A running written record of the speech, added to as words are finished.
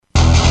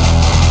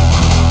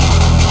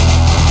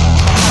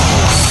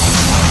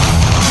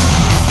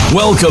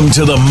Welcome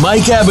to the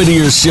Mike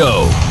Abadir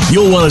Show.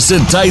 You'll want to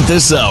sit tight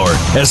this hour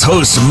as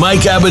host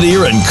Mike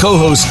Abadir and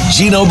co-host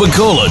Gino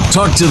Bacola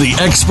talk to the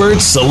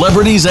experts,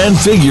 celebrities, and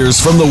figures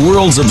from the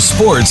worlds of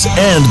sports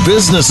and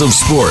business of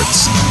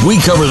sports.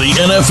 We cover the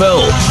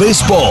NFL,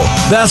 baseball,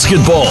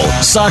 basketball,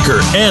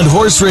 soccer, and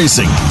horse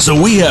racing, so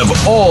we have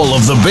all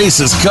of the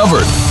bases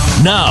covered.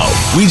 Now,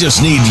 we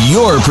just need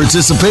your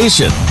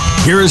participation.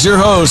 Here is your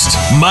host,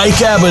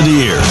 Mike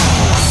Abadir.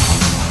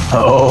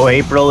 Oh,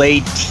 April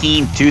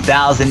 18th,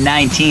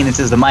 2019. This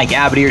is the Mike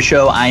Abadir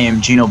Show. I am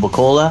Gino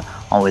Bacola,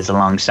 always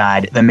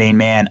alongside the main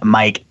man,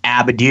 Mike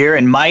Abadir.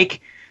 And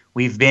Mike,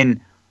 we've been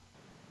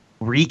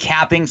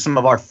recapping some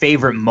of our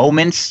favorite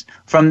moments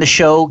from the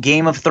show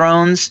Game of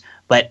Thrones.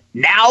 But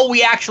now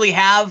we actually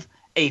have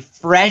a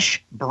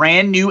fresh,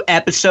 brand new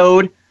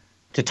episode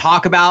to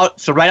talk about.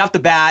 So right off the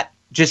bat,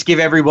 just give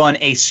everyone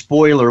a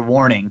spoiler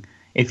warning.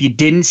 If you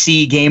didn't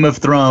see Game of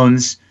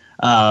Thrones,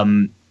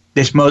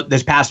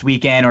 this past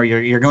weekend, or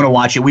you're going to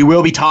watch it, we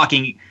will be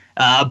talking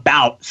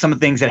about some of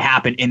the things that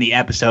happened in the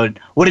episode.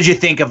 What did you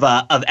think of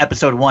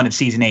episode 1 of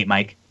season 8,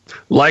 Mike?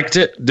 Liked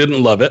it,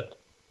 didn't love it.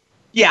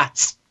 Yeah,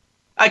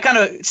 I kind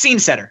of scene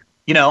setter,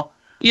 you know.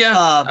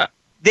 Yeah.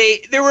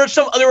 There were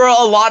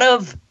a lot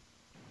of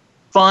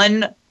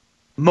fun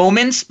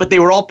moments, but they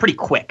were all pretty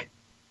quick,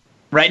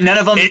 right? None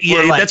of them.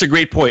 That's a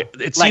great point.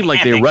 It seemed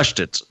like they rushed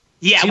it.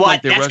 Yeah, well,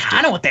 that's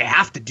kind of what they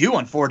have to do,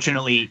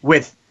 unfortunately,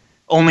 with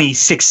only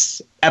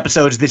 6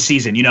 episodes this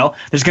season, you know?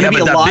 There's going to be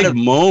a lot of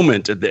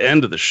moment at the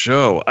end of the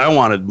show. I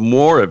wanted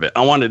more of it.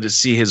 I wanted to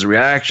see his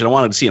reaction. I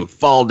wanted to see him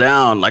fall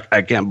down like,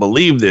 I can't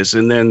believe this.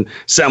 And then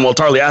Samuel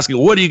Tarly asking,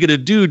 what are you going to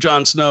do,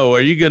 Jon Snow?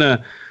 Are you going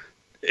to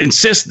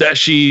insist that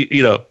she,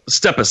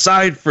 step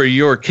aside for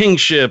your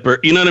kingship? Or,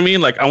 you know what I mean?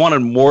 Like, I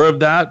wanted more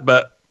of that,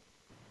 but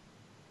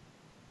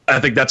I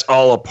think that's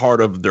all a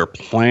part of their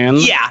plan.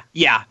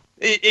 Yeah.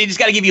 It just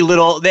got to give you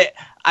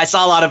I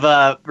saw a lot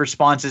of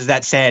responses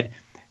that said,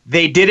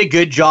 they did a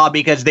good job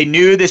because they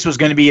knew this was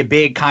going to be a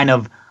big kind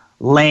of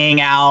laying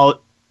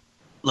out,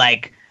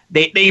 like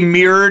they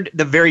mirrored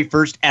the very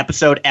first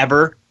episode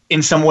ever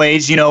in some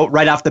ways,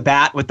 right off the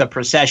bat with the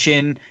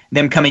procession,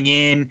 them coming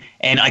in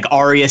and like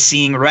Arya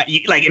seeing,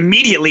 like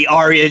immediately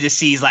Arya just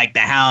sees like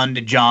the Hound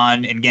and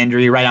Jon and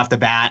Gendry right off the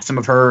bat, some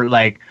of her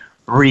like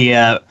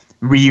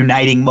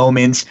reuniting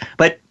moments.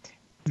 But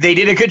they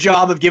did a good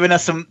job of giving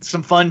us some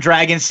fun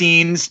dragon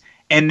scenes.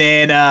 And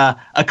then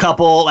a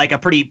couple, like a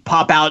pretty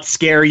pop-out,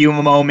 scare you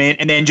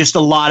moment. And then just a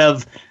lot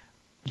of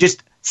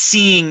just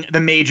seeing the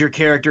major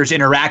characters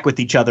interact with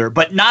each other.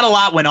 But not a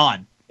lot went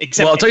on.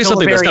 Except I'll tell you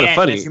something that's kind of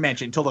funny. As you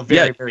mentioned, until the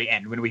very, very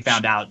end when we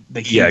found out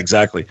the Yeah,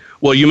 exactly.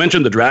 Well, you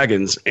mentioned the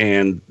dragons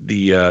and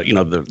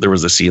there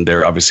was a scene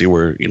there, obviously,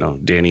 where,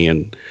 Dany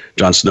and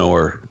Jon Snow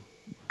are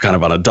kind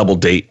of on a double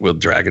date with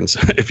dragons,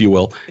 if you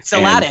will. It's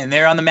Aladdin.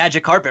 They're on the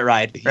magic carpet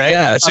ride, right?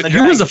 Yeah. So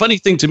here was the funny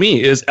thing to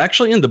me is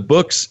actually in the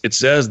books, it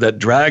says that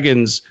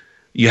dragons,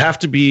 you have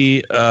to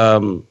be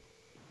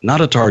not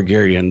a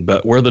Targaryen,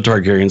 but where are the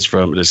Targaryens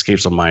from? It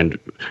escapes my mind.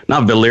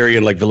 Not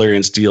Valyrian, like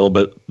Valyrian steel,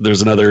 but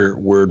there's another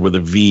word with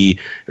a V,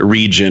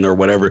 region or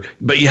whatever.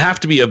 But you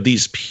have to be of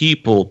these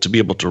people to be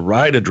able to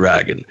ride a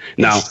dragon.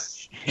 Now,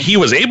 he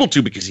was able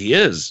to because he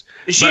is.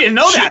 She didn't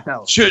know that,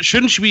 though.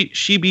 Shouldn't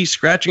she be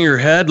scratching her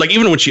head? Like,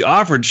 even when she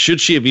offered,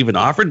 should she have even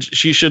offered?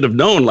 She should have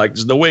known, like,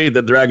 there's no way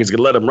the dragon's going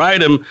to let him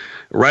ride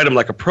him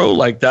like a pro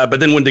like that.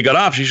 But then when they got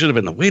off, she should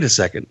have been, wait a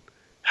second.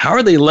 How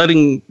are they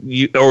letting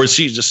you, or is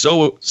she just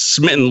so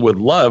smitten with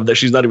love that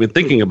she's not even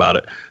thinking about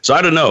it? So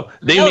I don't know.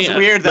 It's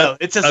weird, though.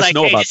 It's just like,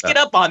 hey, just get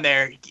up on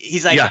there.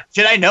 He's like,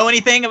 should I know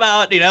anything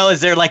about,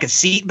 is there like a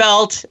seat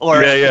belt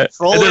or a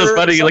controller and then it's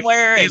funny,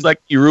 somewhere? He's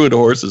like, you ruined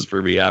horses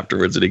for me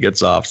afterwards, and he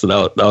gets off. So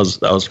that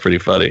was pretty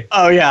funny.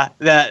 Oh, yeah.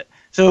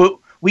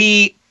 So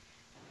we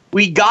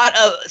got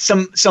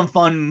some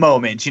fun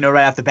moments,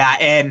 right off the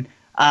bat. And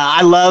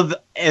I love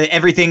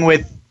everything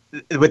with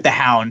the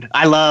Hound.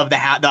 I love the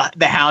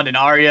Hound and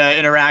Arya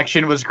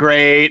interaction was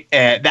great.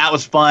 That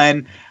was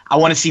fun. I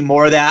want to see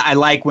more of that. I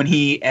like when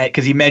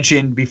because he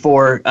mentioned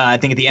before, I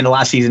think at the end of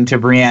last season to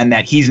Brienne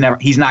that he's not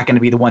going to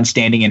be the one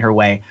standing in her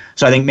way.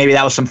 So I think maybe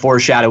that was some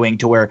foreshadowing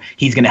to where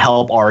he's going to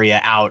help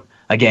Arya out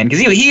again. Because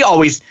he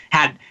always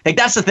had, like,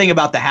 that's the thing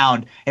about the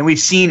Hound. And we've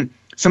seen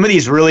some of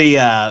these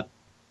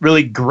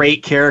really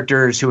great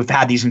characters who have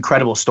had these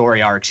incredible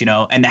story arcs,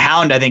 and the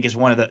Hound, I think, is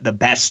one of the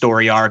best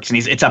story arcs, and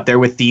it's up there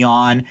with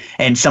Theon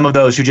and some of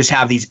those who just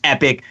have these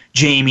epic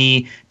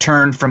Jaime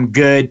turn from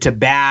good to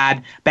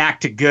bad, back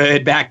to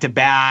good, back to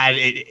bad.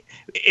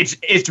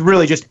 It's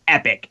really just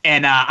epic,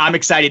 and I'm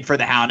excited for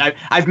the Hound.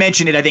 I've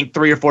mentioned it, I think,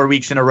 3 or 4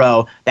 weeks in a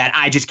row that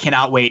I just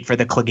cannot wait for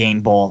the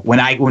Clegane Bowl.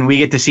 When we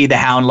get to see the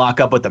Hound lock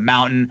up with the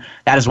Mountain,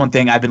 that is one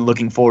thing I've been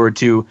looking forward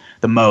to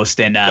the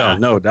most. And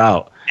no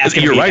doubt,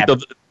 you're right though.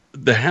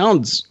 The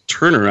Hound's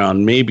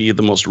turnaround may be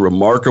the most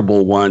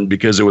remarkable one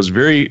because it was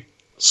very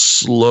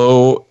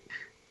slow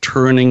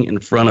turning in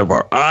front of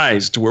our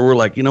eyes to where we're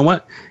like, you know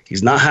what?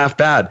 He's not half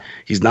bad.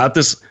 He's not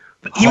this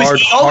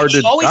hard-hearted guy.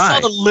 He always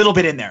felt a little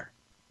bit in there.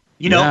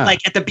 You know, Yeah.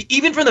 like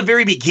even from the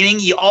very beginning,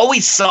 you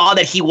always saw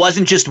that he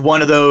wasn't just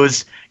one of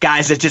those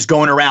guys that's just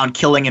going around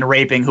killing and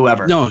raping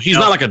whoever. No, he's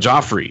not like a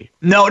Joffrey.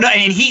 No, and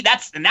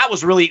that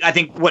was really, I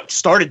think, what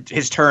started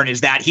his turn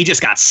is that he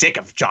just got sick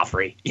of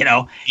Joffrey. You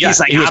know, Yeah, he's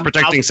like, he was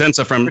protecting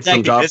Sansa from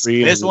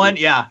Joffrey. This one,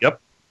 yeah.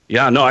 Yep.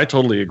 Yeah, no, I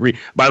totally agree.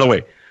 By the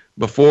way,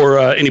 before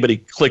anybody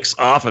clicks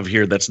off of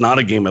here that's not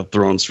a Game of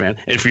Thrones fan,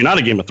 and if you're not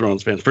a Game of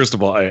Thrones fan, first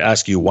of all, I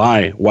ask you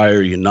why. Why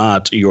are you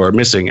not? You are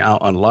missing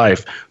out on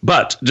life.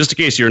 But just in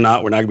case you're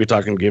not, we're not going to be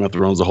talking Game of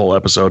Thrones the whole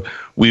episode.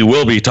 We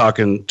will be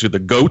talking to the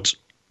GOAT,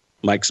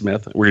 Mike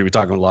Smith. We're going to be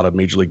talking a lot of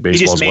Major League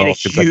Baseball as well. He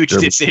just made a huge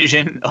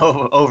decision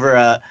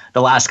over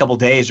the last couple of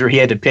days where he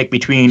had to pick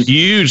between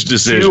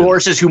two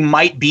horses who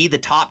might be the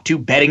top two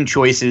betting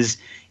choices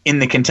in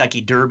the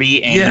Kentucky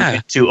Derby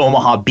and to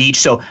Omaha Beach.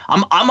 So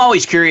I'm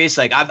always curious.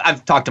 Like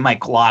I've talked to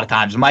Mike a lot of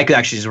times. Mike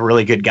actually is a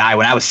really good guy.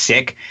 When I was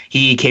sick,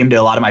 he came to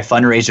a lot of my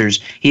fundraisers.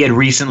 He had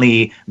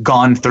recently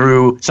gone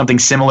through something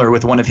similar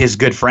with one of his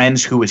good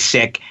friends who was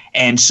sick.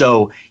 And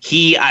so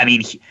he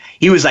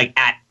was like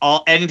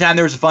anytime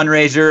there was a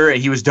fundraiser,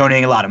 he was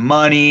donating a lot of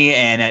money,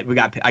 and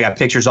I got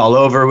pictures all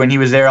over when he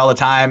was there all the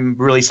time.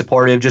 Really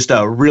supportive, just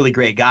a really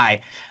great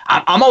guy.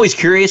 I'm always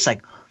curious,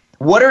 like,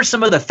 what are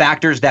some of the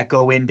factors that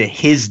go into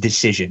his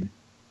decision,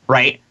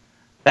 right?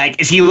 Like,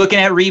 is he looking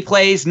at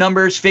replays,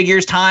 numbers,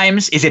 figures,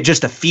 times? Is it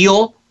just a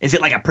feel? Is it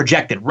like a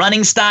projected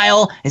running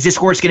style? Is this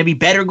horse going to be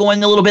better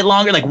going a little bit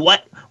longer? Like,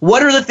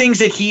 what are the things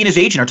that he and his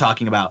agent are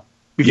talking about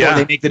before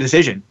they make the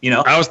decision? You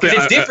know,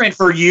 it's different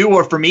for you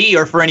or for me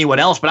or for anyone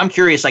else. But I'm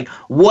curious, like,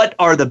 what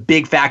are the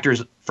big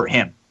factors for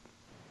him?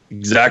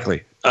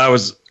 Exactly.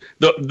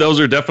 Those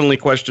are definitely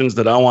questions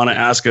that I want to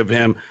ask of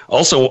him.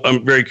 Also,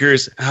 I'm very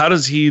curious, how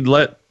does he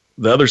let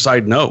the other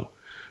side know?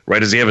 Right?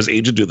 Does he have his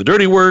agent do the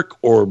dirty work,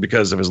 or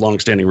because of his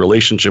long-standing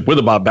relationship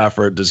with Bob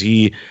Baffert,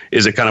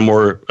 is it kind of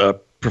more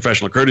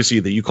professional courtesy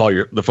that you call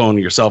the phone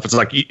yourself? It's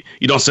like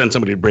you don't send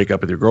somebody to break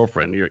up with your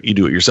girlfriend. You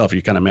do it yourself.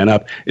 You kind of man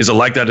up. Is it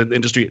like that in the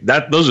industry?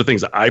 Those are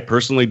things that I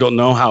personally don't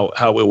know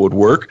how it would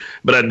work,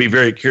 but I'd be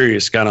very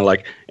curious, kind of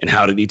like, and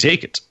how did he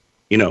take it?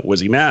 You know,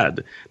 was he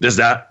mad?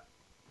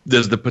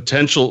 Does the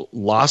potential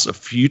loss of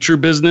future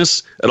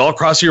business at all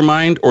cross your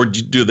mind, or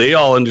do they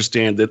all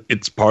understand that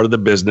it's part of the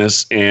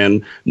business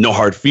and no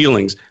hard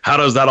feelings? How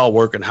does that all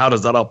work, and how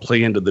does that all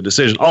play into the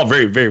decision? All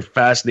very, very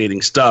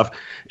fascinating stuff.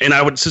 And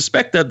I would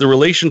suspect that the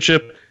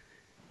relationship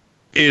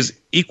is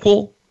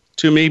equal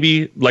to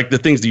maybe like the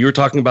things that you were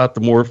talking about,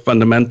 the more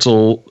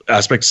fundamental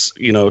aspects,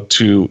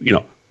 to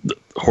the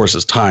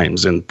horses'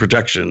 times and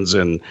projections,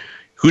 and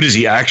who does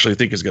he actually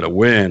think is going to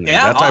win?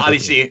 Yeah,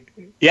 obviously.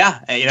 Yeah,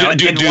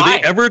 do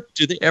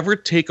they ever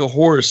take a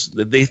horse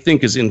that they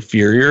think is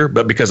inferior,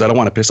 but because I don't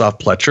want to piss off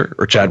Pletcher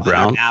or Chad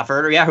Brown,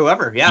 Baffert, or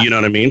whoever, you know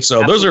what I mean?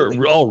 So Absolutely. Those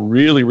are all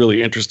really,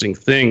 really interesting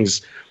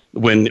things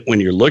when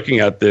you're looking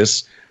at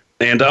this.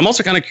 And I'm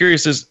also kind of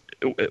curious as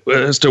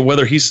to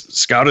whether he's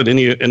scouted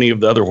any of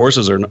the other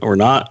horses or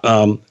not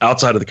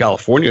outside of the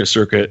California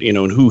circuit,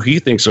 and who he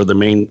thinks are the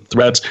main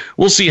threats.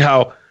 We'll see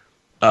how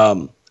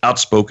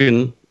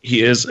outspoken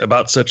he is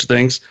about such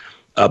things.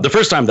 The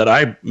first time that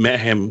I met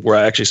him, where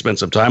I actually spent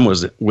some time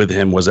with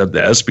him, was at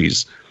the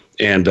ESPYs,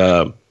 and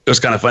it was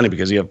kind of funny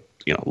because you have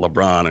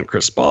LeBron and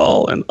Chris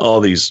Paul and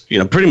all these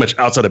pretty much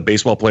outside of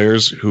baseball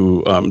players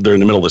who they're in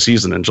the middle of the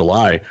season in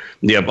July.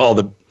 And you have all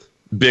the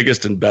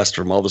biggest and best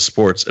from all the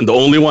sports, and the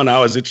only one I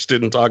was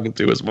interested in talking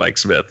to was Mike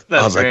Smith.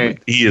 I was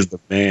like, he is the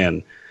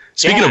man.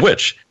 Speaking of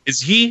which, is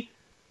he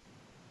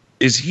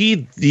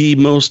the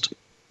most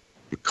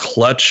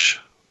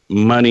clutch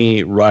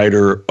money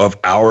rider of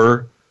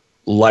our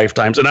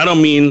lifetimes? And I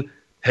don't mean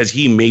has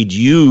he made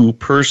you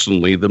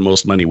personally the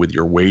most money with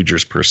your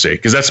wagers per se,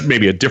 because that's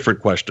maybe a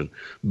different question.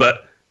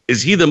 But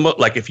is he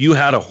like, if you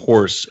had a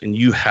horse and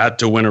you had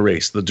to win a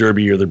race, the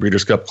Derby or the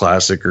Breeders' Cup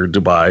Classic or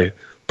Dubai,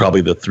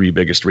 probably the three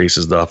biggest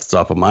races off the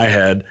top of my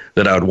head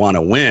that I would want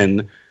to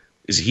win,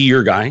 is he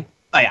your guy?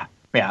 Oh yeah,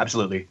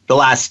 absolutely. The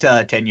last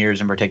 10 years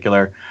in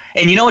particular.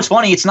 And what's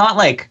funny? It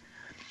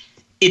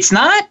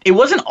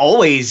wasn't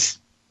always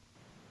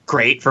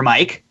great for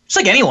Mike. It's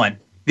like anyone.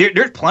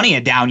 There's plenty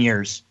of down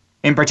years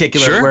in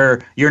particular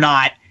where you're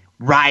not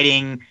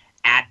riding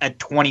at a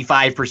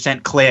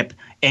 25% clip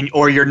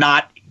or you're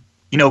not,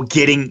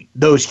 getting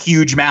those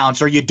huge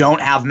mounts, or you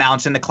don't have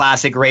mounts in the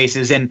classic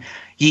races. And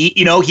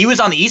he was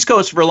on the East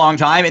Coast for a long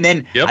time. And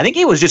then I think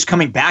he was just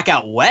coming back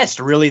out West,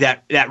 really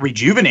that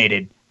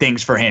rejuvenated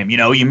things for him.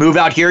 You move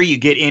out here, you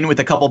get in with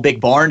a couple big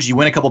barns, you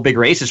win a couple big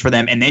races for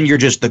them, and then you're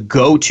just the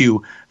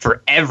go-to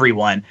for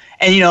everyone.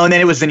 And, and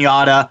then it was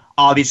Zenyatta,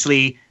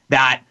 obviously,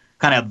 that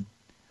kind of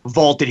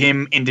vaulted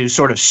him into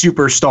sort of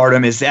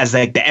superstardom as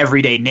like the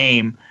everyday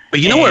name. But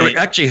where it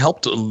actually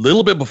helped a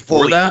little bit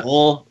before that?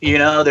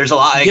 There's a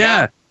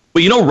lot.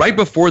 But right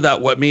before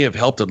that, what may have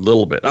helped a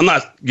little bit, I'm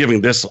not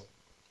giving this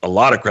a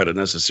lot of credit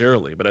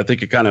necessarily, but I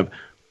think it kind of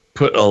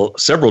put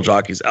several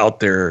jockeys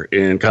out there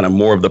in kind of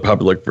more of the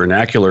public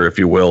vernacular, if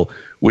you will,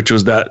 which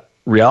was that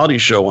reality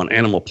show on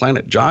Animal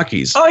Planet,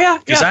 Jockeys. Oh, yeah.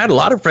 Because I had a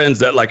lot of friends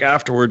that like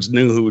afterwards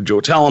knew who Joe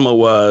Talama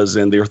was,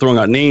 and they were throwing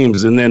out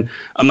names. And then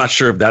I'm not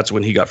sure if that's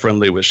when he got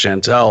friendly with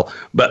Chantel,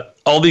 but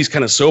all these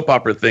kind of soap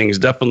opera things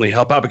definitely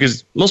help out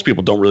because most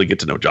people don't really get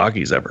to know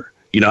jockeys ever,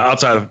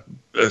 outside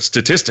of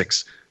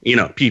statistics.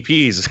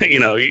 PPs,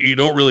 you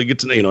don't really get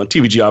to know, and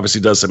TVG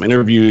obviously does some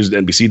interviews,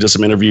 NBC does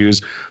some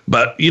interviews,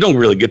 but you don't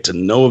really get to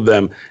know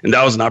them. And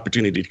that was an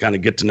opportunity to kind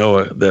of get to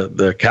know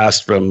the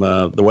cast from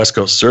the West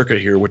Coast circuit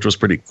here, which was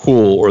pretty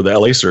cool, or the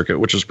LA circuit,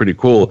 which was pretty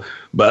cool.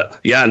 But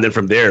yeah, and then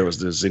from there it was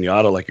the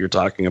Zenyatta, like you're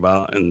talking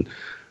about. And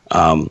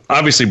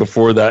obviously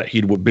before that,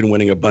 he'd been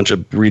winning a bunch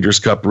of Breeders'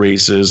 Cup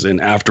races.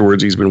 And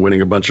afterwards, he's been winning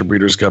a bunch of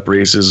Breeders' Cup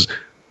races.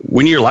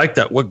 When you're like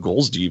that, what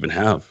goals do you even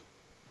have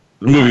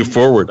moving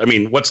forward? I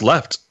mean, what's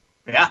left?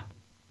 Yeah.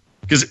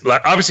 Because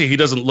obviously he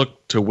doesn't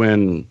look to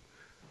win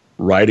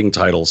riding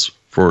titles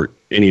for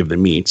any of the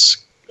meets.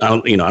 I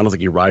don't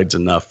think he rides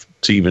enough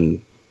to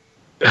even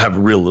have a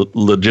real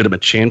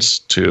legitimate chance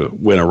to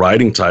win a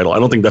riding title. I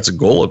don't think that's a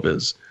goal of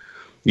his.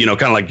 Kind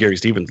of like Gary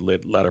Stevens,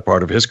 latter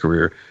part of his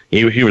career.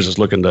 He was just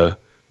looking to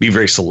be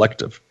very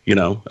selective,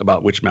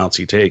 about which mounts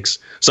he takes.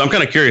 So I'm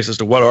kind of curious as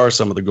to what are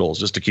some of the goals,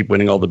 just to keep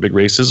winning all the big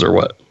races or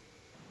what?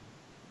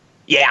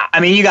 Yeah, I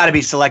mean, you got to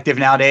be selective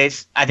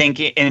nowadays. I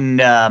think,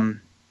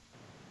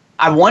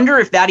 I wonder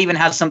if that even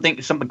has something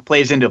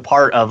plays into a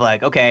part of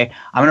like, okay,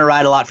 I'm going to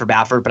ride a lot for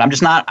Baffert, but I'm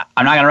not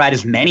going to ride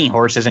as many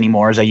horses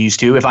anymore as I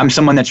used to. If I'm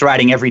someone that's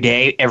riding every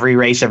day, every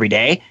race, every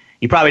day,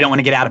 you probably don't want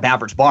to get out of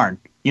Baffert's barn,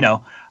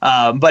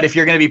 But if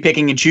you're going to be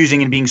picking and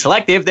choosing and being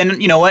selective,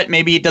 then you know what?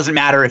 Maybe it doesn't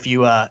matter if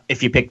you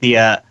pick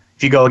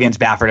if you go against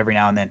Baffert every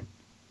now and then.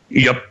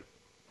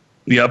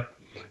 Yep.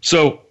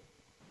 So,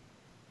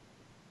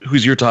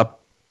 who's your top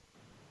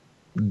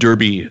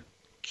Derby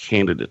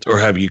candidate, or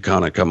have you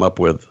kind of come up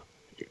with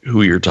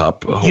who your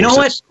top horses? You know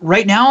what?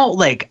 Right now,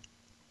 like,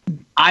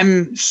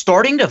 I'm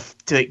starting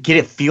to get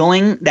a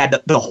feeling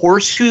that the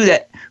horse who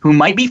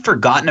might be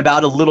forgotten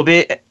about a little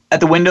bit at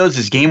the windows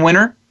is Game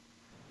Winner.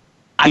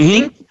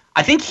 I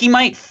think he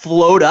might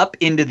float up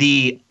into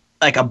the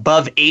like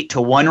above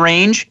 8-1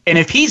 range, and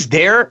if he's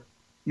there,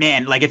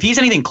 man, like if he's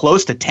anything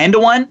close to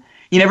 10-1,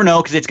 you never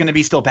know because it's going to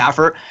be still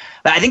Baffert.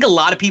 But I think a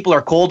lot of people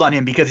are cold on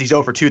him because he's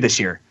 0-2 this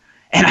year.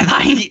 And I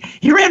thought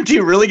he ran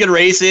 2 really good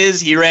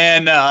races. He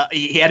ran.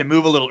 He had to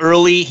move a little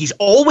early. He's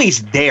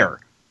always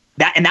there.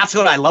 That's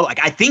what I love. Like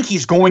I think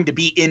he's going to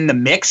be in the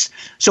mix.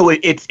 So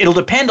it'll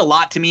depend a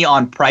lot to me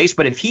on price.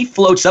 But if he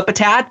floats up a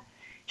tad,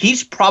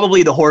 he's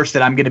probably the horse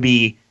that I'm going to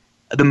be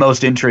the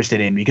most interested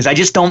in because I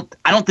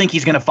don't think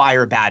he's going to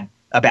fire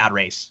a bad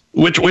race.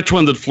 Which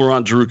one did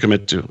Florent Geroux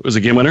commit to? Was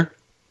it Game Winner?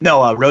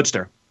 No,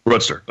 Roadster.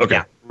 Roadster. Okay.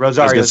 Yeah,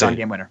 Rosario's on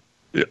Game Winner.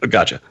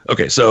 Gotcha.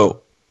 Okay,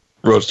 so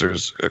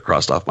Roadster's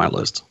crossed off my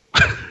list.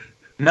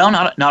 No,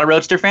 not a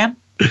Roadster fan?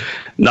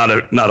 Not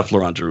a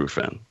Florent Geroux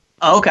fan.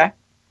 Oh,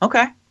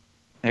 okay.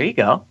 There you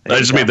go. I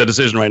just made that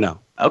decision right now.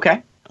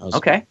 Okay.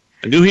 I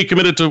knew he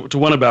committed to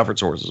one of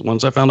Baffert's horses.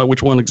 Once I found out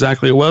which one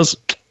exactly it was,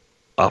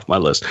 off my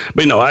list.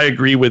 But I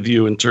agree with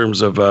you in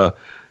terms of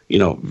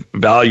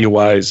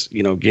value-wise,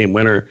 Game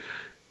Winner.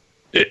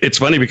 It's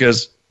funny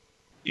because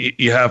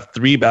you have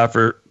 3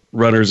 Baffert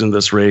runners in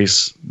this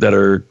race that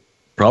are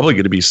probably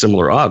going to be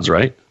similar odds,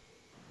 right?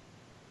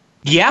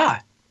 Yeah,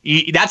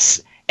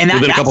 that's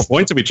within a couple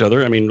points of each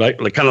other. I mean, like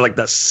kind of like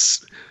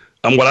that's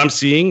what I'm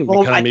seeing.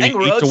 Well, I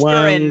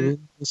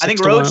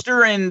think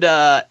Roadster and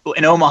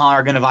Omaha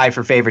are going to vie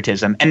for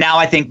favoritism, and now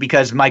I think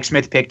because Mike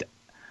Smith picked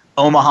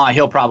Omaha,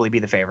 he'll probably be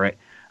the favorite.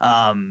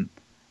 And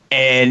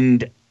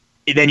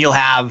then you'll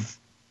have,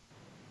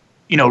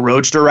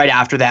 Roadster right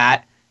after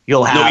that.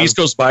 You'll have no East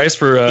Coast bias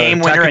for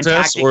Game Winner and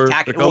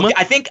Tactitus. Well,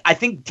 I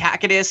think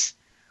Tacitus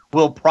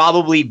will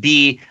probably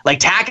be like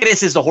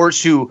Tacitus is the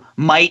horse who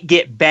might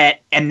get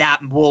bet, and that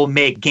will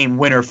make Game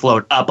Winner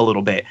float up a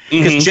little bit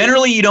because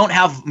generally you don't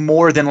have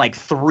more than like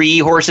 3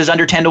 horses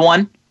under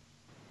 10-1.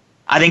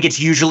 I think it's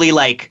usually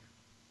like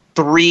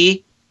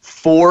 3,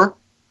 4,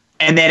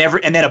 and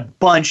then a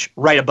bunch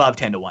right above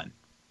 10-1.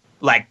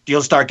 Like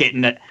you'll start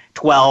getting at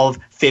 12,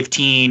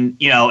 15,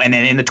 and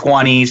then in the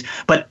 20s.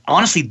 But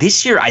honestly,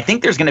 this year I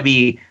think there's going to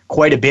be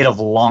quite a bit of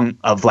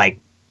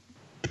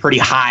pretty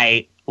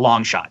high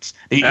long shots.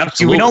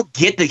 Absolutely. We don't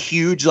get the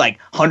huge like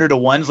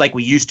 100-1s like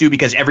we used to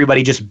because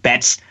everybody just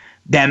bets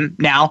them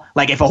now.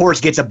 Like if a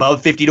horse gets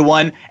above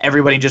 50-1,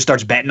 everybody just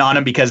starts betting on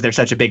them because they're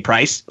such a big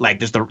price, like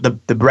just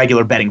the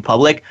regular betting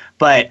public.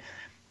 But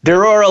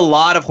there are a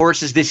lot of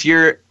horses this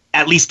year,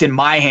 at least in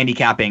my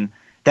handicapping,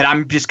 that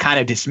I'm just kind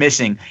of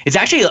dismissing. It's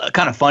actually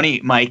kind of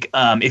funny, Mike.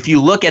 If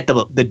you look at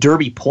the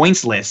Derby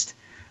points list,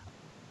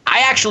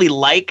 I actually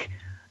like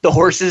the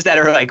horses that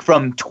are like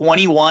from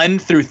 21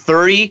 through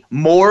 30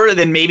 more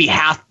than maybe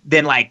half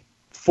than like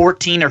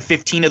 14 or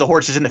 15 of the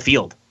horses in the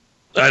field.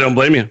 I don't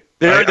blame you.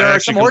 There are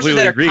some horses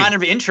that are kind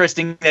of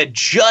interesting that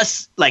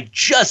just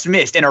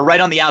missed and are right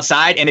on the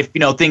outside. And if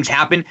things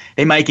happen,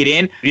 they might get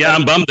in. Yeah,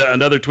 I'm bummed that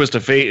another twist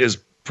of fate is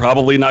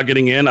probably not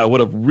getting in. I would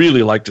have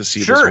really liked to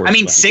see. Sure, this I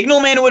mean,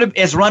 Signalman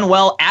has run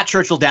well at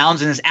Churchill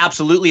Downs and is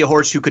absolutely a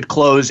horse who could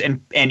close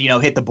and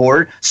hit the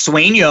board.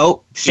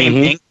 Swainyo, same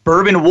thing.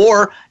 Bourbon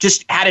War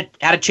just had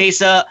a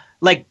chase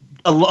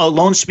a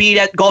lone speed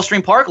at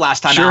Gulfstream Park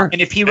last time out,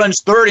 and if he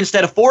runs third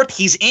instead of fourth,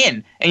 he's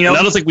in. And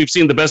I don't think we've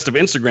seen the best of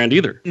Instagram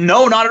either.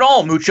 No, not at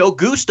all. Mucho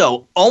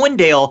Gusto.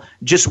 Owendale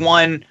just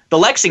won the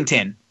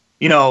Lexington.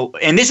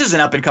 And this is an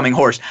up-and-coming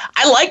horse.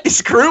 I like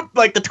this group,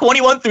 like the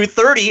 21 through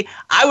 30.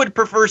 I would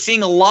prefer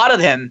seeing a lot of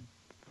them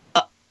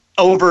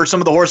over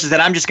some of the horses that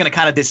I'm just going to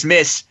kind of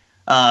dismiss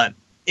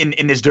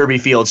in this Derby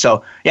field.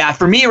 So, yeah,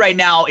 for me right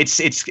now, it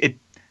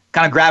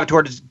kind of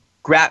gravitate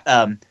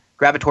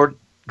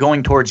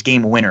going towards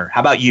Game Winner. How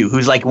about you?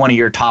 Who's like one of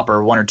your top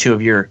or one or two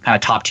of your kind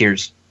of top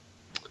tiers?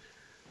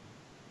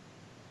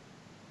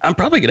 I'm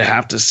probably going to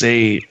have to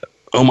say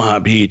Omaha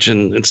Beach,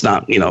 and it's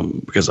not,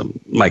 because of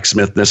Mike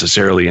Smith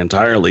necessarily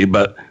entirely,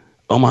 but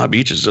Omaha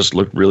Beach has just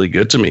looked really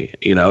good to me.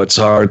 It's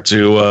hard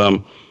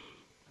to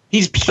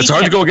it's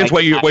hard to go against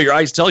what your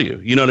eyes tell you.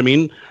 You know what I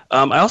mean?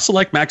 I also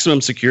like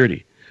Maximum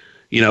Security.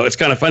 It's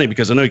kind of funny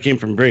because I know he came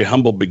from very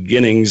humble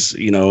beginnings,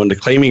 in the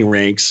claiming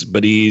ranks,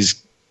 but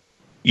he's,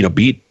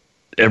 beat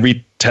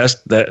every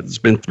test that's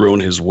been thrown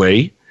his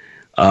way.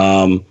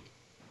 And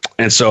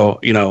so,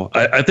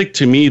 I think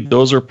to me,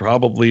 those are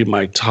probably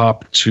my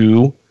top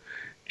two.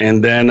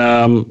 And then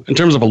in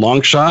terms of a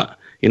long shot,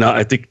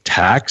 I think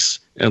Tax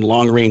and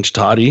Long Range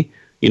Toddy,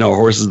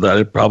 horses that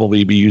I'd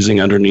probably be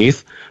using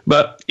underneath.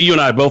 But you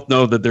and I both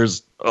know that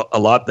there's a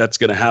lot that's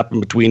going to happen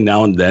between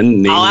now and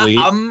then, namely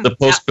the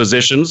post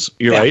positions.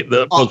 You're right.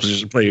 The post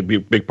positions play a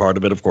big part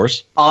of it, of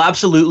course. I'll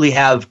absolutely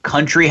have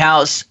Country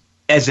House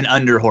as an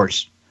under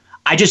horse.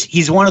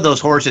 He's one of those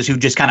horses who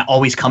just kind of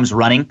always comes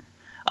running.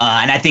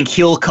 And I think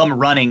he'll come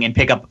running and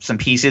pick up some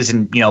pieces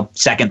and,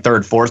 second,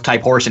 third, fourth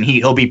type horse, and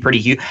he'll be pretty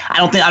huge. I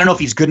don't know if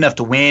he's good enough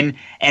to win,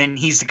 and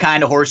he's the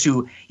kind of horse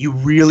who you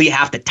really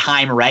have to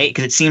time right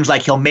because it seems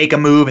like he'll make a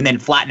move and then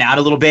flatten out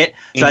a little bit.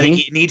 So I think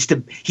he needs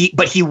to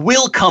but he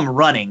will come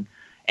running.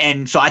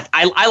 And so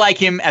I like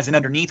him as an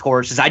underneath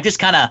horse. I just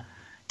kind of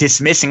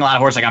dismissing a lot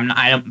of horses.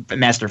 Like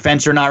Master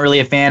Fencer, not really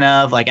a fan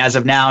of. Like as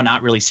of now,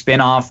 not really.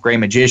 Spinoff, Gray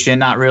Magician,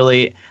 not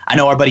really. I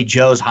know our buddy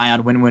Joe's high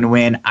on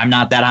Win. I'm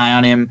not that high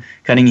on him.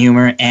 Cutting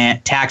Humor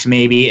and Tax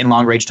maybe, and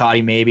Long Range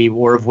Toddy maybe.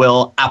 War of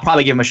Will, I'll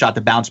probably give him a shot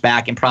to bounce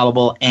back.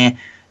 Improbable,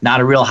 not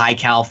a real high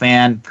cal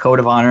fan. Code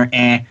of Honor,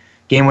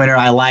 Game Winner,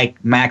 I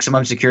like.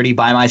 Maximum Security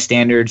by my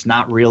standards,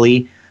 not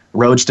really.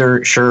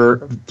 Roadster, sure.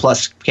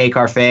 Plus K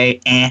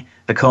Carfé,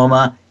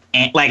 Tacoma.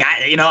 And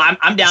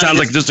I'm down. Sounds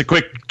like just a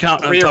quick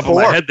count on top of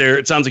my head there.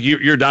 It sounds like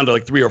you're down to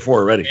like 3 or 4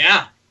 already.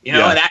 Yeah,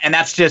 and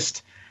that's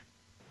just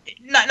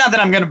not that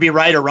I'm going to be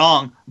right or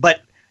wrong,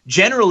 but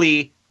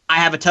generally I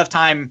have a tough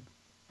time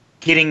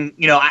getting.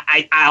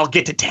 I'll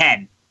get to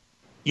 10,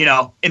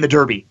 in the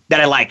Derby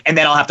that I like, and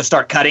then I'll have to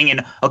start cutting.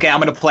 And okay,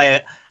 I'm going to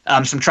play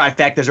some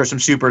trifectas or some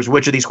supers.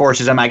 Which of these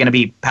horses am I going to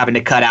be having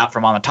to cut out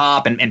from on the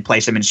top and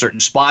place them in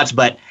certain spots?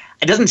 But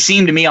it doesn't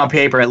seem to me on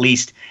paper, at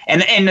least.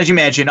 And as you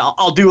mentioned,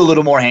 I'll do a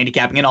little more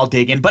handicapping and I'll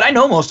dig in. But I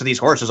know most of these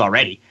horses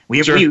already.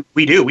 We do.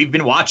 We've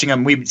been watching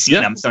them. We've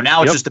seen them. So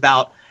now it's just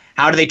about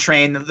how do they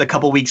train the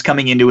couple weeks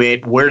coming into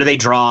it? Where do they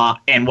draw?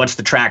 And what's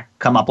the track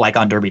come up like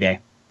on Derby Day?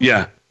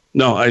 Yeah.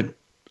 No, I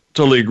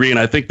totally agree. And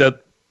I think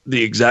that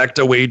the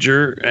exacta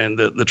wager and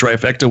the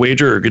trifecta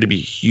wager are going to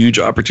be huge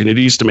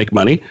opportunities to make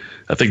money.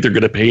 I think they're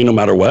going to pay no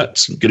matter what.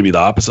 It's going to be the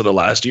opposite of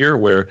last year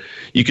where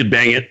you could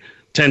bang it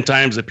 10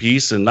 times a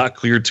piece and not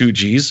clear 2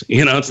 Gs.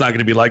 It's not going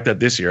to be like that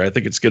this year. I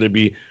think it's going to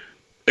be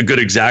a good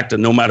exacta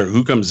no matter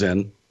who comes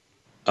in,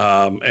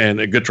 and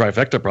a good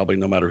trifecta probably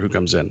no matter who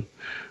comes in.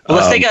 Well,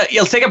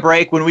 let's take a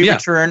break. When we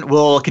return,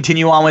 we'll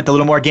continue on with a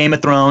little more Game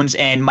of Thrones,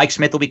 and Mike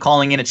Smith will be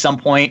calling in at some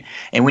point.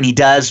 And when he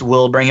does,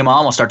 we'll bring him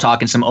on. We'll start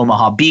talking some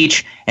Omaha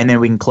Beach, and then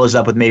we can close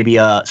up with maybe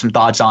some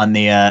thoughts on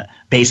the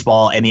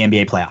baseball and the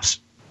NBA playoffs.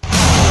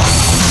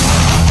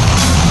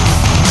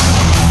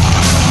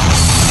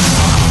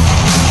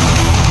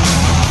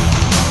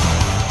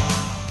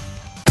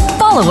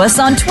 Follow us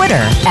on Twitter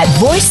at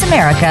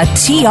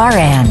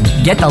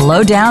VoiceAmericaTRN. Get the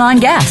lowdown on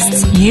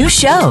guests, new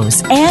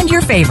shows, and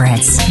your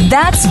favorites.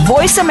 That's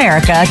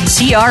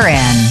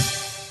VoiceAmericaTRN.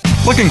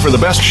 Looking for the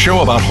best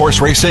show about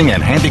horse racing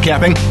and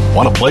handicapping?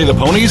 Want to play the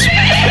ponies?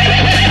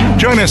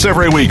 Join us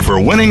every week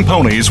for Winning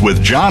Ponies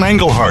with John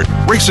Englehart,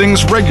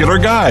 racing's regular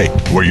guy,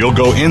 where you'll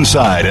go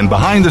inside and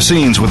behind the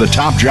scenes with the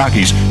top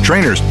jockeys,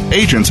 trainers,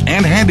 agents,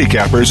 and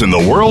handicappers in the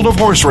world of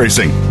horse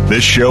racing.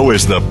 This show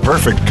is the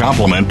perfect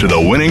complement to the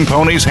Winning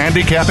Ponies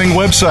handicapping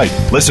website.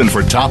 Listen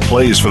for top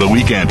plays for the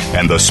weekend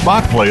and the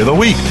spot play of the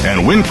week,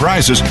 and win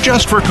prizes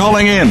just for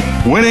calling in.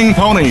 Winning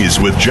Ponies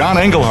with John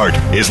Englehart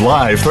is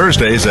live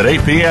Thursdays at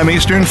 8 p.m.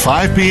 Eastern,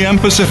 5 p.m.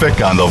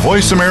 Pacific on the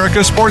Voice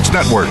America Sports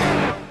Network.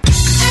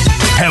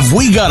 have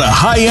we got a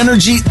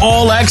high-energy,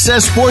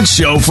 all-access sports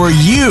show for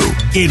you.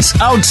 It's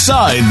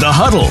Outside the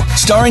Huddle,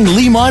 starring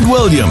Lemont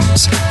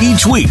Williams.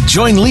 Each week,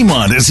 join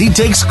Lemont as he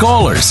takes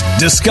callers,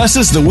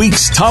 discusses the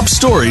week's top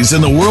stories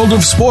in the world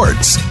of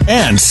sports,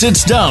 and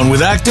sits down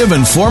with active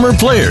and former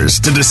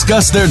players to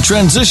discuss their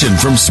transition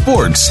from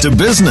sports to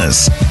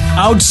business.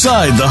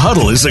 Outside the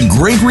Huddle is a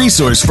great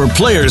resource for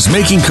players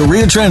making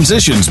career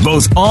transitions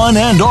both on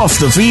and off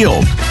the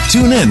field.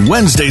 Tune in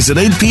Wednesdays at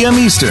 8 p.m.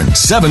 Eastern,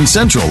 7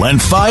 Central,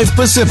 and 5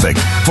 Pacific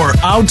for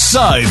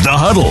Outside the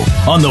Huddle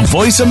on the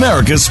Voice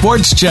America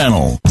Sports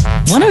Channel.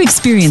 Want to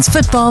experience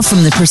football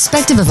from the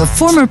perspective of a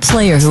former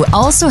player who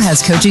also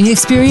has coaching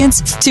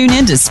experience? Tune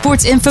in to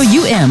Sports Info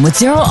UM with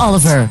Daryl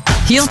Oliver.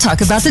 He'll talk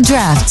about the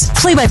draft,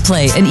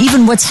 play-by-play, and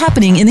even what's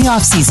happening in the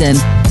offseason.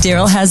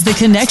 Daryl has the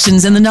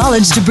connections and the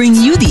knowledge to bring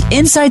you the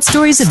inside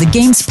stories of the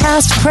game's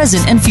past,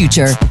 present, and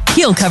future.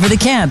 He'll cover the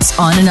camps,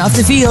 on and off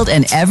the field,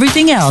 and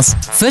everything else,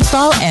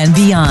 football and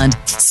beyond.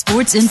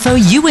 Sports Info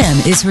UM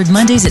is heard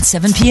Mondays at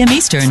 7 p.m.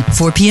 Eastern,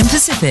 4 p.m.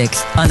 Pacific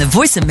on the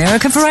Voice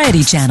America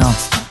Variety Channel.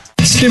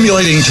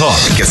 Stimulating talk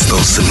Gets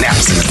those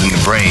synapses in the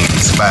brain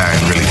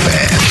firing really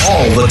fast.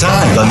 all the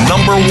time. The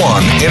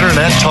 #1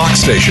 internet talk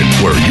station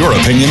where your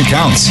opinion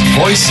counts.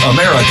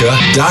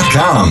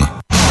 VoiceAmerica.com.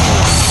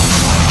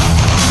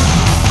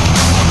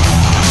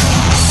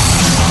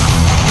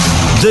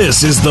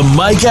 This is the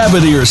Mike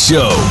Abadir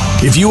Show.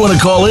 If you want to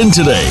call in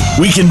today,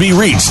 we can be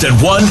reached at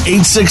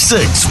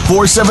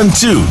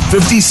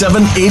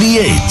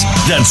 1-866-472-5788.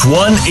 That's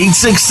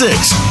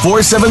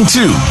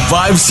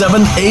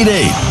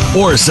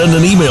 1-866-472-5788. Or send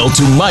an email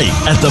to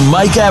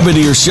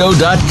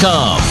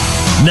mike@themikeabadirshow.com.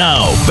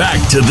 Now,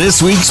 back to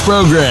this week's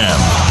program.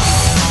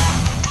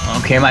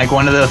 Okay, Mike,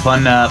 one of the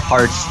fun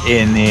parts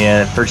in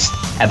the first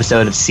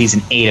episode of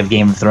Season 8 of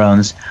Game of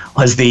Thrones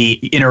was the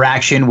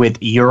interaction with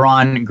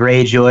Euron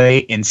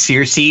Greyjoy and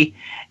Cersei.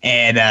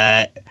 And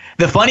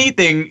the funny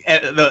thing,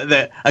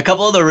 a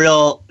couple of the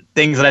real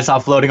things that I saw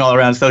floating all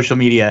around social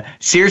media,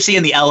 Cersei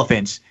and the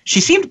elephants.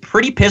 She seemed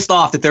pretty pissed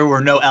off that there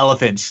were no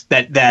elephants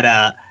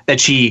that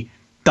she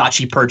thought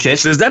she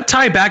purchased. Does that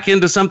tie back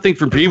into something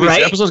from previous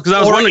episodes? Because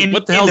I was wondering,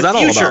 what the hell is that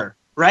all about?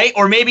 Right?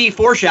 Or maybe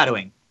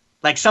foreshadowing.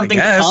 Like something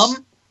to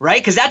come. Right?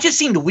 Because that just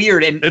seemed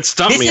weird. And it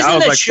stumped me. This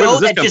isn't a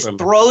show that just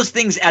throws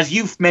things, as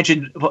you've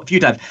mentioned a few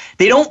times.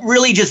 They don't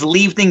really just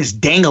leave things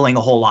dangling a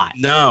whole lot.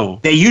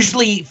 No. They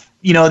usually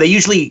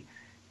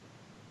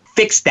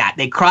fix that.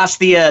 They cross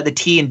the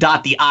T and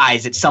dot the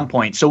I's at some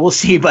point. So we'll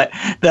see. But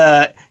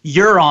the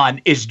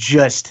Euron is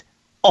just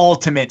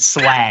ultimate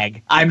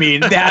swag. I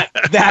mean,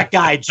 that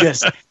guy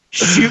just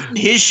shooting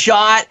his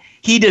shot.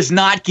 He does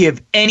not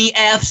give any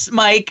F's,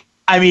 Mike.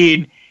 I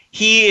mean,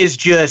 he is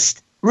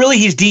just... Really,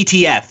 he's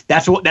DTF.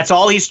 That's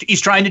all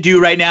he's trying to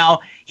do right now.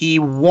 He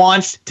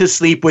wants to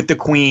sleep with the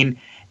queen,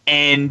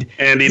 and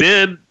he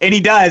did, and he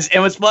does.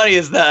 And what's funny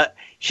is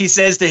she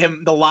says to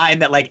him the line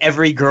that like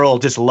every girl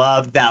just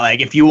loved, that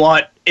like if you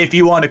want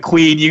a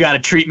queen, you got to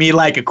treat me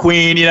like a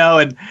queen,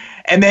 and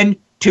then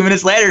 2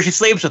 minutes later she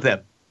sleeps with him,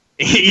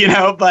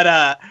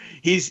 But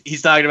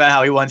he's talking about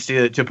how he wants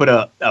to put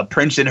a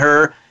prince in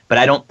her, but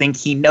I don't think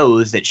he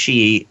knows that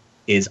she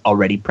is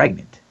already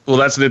pregnant. Well,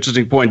 that's an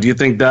interesting point. Do you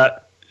think that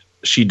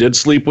she did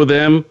sleep with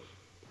him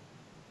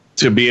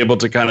to be able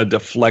to kind of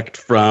deflect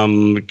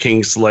from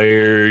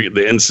Kingslayer,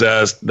 the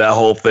incest, that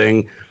whole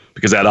thing,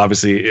 because that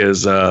obviously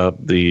is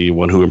the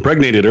one who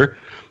impregnated her,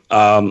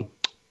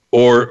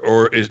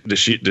 or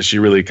does she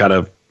really kind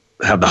of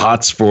have the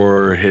hots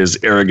for his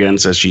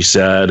arrogance, as she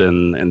said,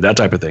 and that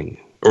type of thing,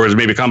 or is it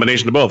maybe a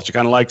combination of both? She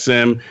kind of likes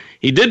him.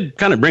 He did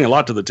kind of bring a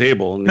lot to the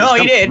table, and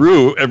he did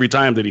through every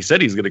time that he said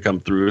he's going to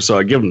come through. So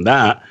I give him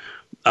that.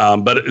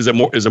 But is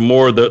it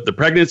more the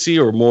pregnancy,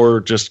 or more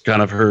just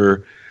kind of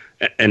her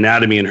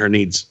anatomy and her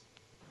needs?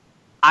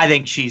 I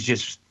think she's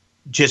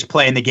just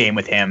playing the game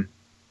with him.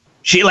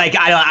 She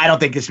I don't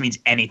think this means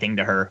anything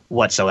to her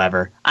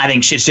whatsoever. I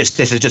think this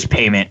is just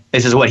payment.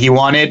 This is what he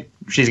wanted.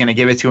 She's gonna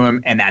give it to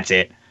him, and that's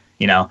it.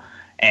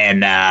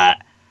 And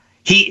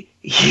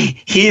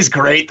he's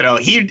great though.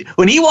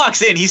 When he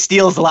walks in, he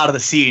steals a lot of the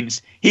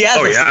scenes. He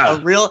has a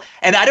real,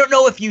 and I don't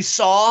know if you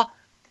saw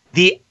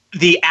the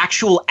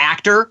actual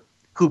actor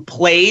who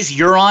plays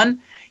Euron.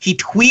 He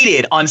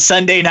tweeted on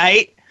Sunday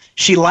night,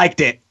 she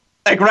liked it.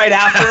 Like right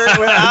after it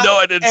went out. No,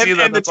 I didn't see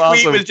that. And That's the tweet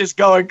awesome. was just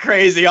going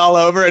crazy all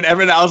over, and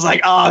everyone, I was like,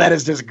 oh, that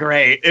is just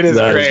great. It is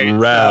great. That's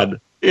rad. So,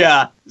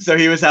 yeah. So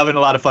he was having a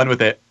lot of fun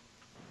with it.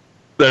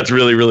 That's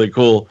really, really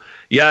cool.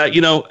 Yeah,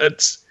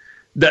 it's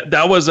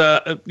that was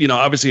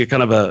obviously a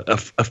kind of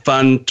a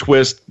fun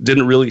twist.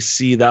 Didn't really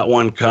see that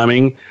one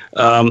coming.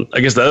 I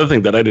guess the other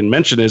thing that I didn't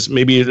mention is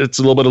maybe it's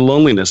a little bit of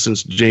loneliness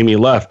since Jamie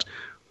left.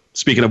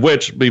 Speaking of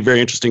which, it'll be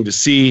very interesting to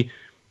see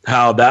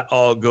how that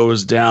all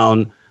goes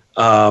down.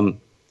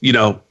 From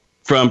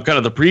kind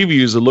of the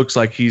previews, it looks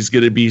like he's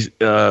going to be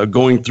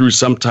going through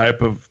some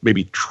type of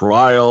maybe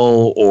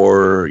trial,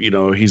 or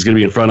he's going to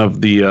be in front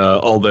of the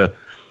all the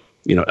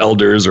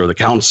elders or the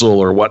council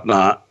or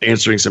whatnot,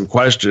 answering some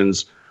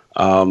questions.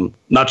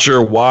 Not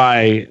sure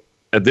why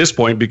at this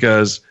point,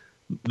 because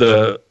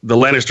the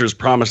Lannisters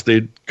promised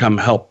they'd come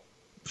help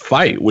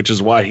fight, which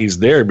is why he's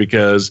there,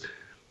 because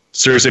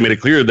Cersei made it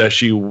clear that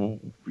she's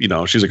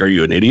like, are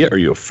you an idiot? Are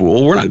you a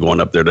fool? We're not going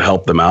up there to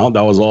help them out.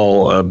 That was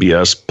all a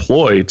BS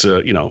ploy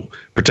to,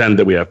 pretend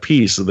that we have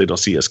peace so they don't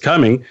see us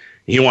coming.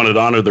 He wanted to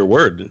honor their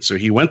word, so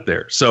he went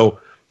there. So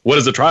what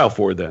is the trial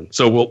for then?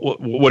 So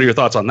what are your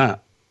thoughts on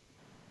that?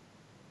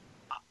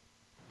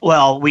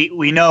 Well,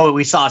 we know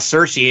we saw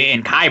Cersei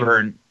and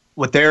Qyburn,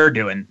 what they're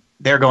doing.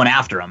 They're going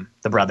after him,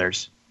 the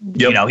brothers.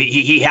 Yep.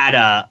 He had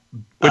a...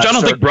 Which I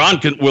don't think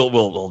Bronn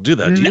will do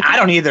that. Do I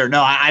don't either.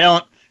 No, I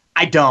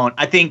don't.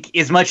 I think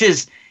as much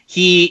as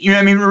he...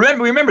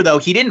 remember, though,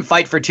 he didn't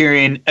fight for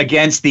Tyrion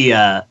against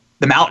the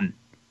Mountain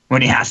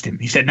when he asked him.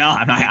 He said, no,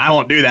 I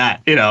won't do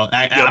that.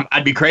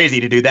 I'd be crazy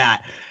to do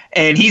that.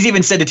 And he's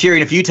even said to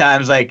Tyrion a few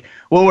times, like,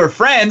 well, we're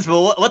friends,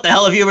 but what the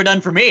hell have you ever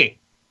done for me?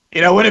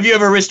 When have you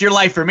ever risked your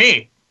life for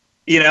me?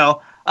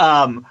 But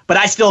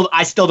I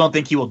still don't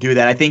think he will do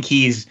that. I think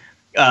he's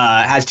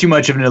has too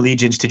much of an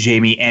allegiance to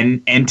Jaime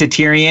and to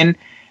Tyrion.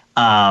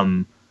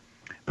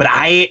 But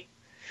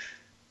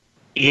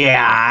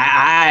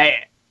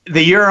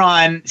the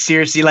Euron,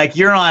 seriously, like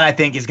Euron, I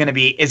think is gonna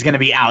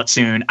be out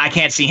soon. I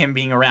can't see him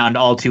being around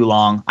all too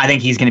long. I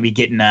think he's gonna be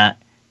getting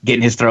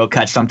his throat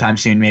cut sometime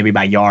soon, maybe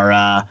by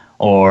Yara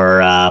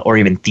or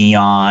even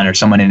Theon or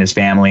someone in his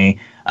family.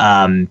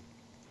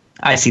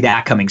 I see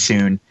that coming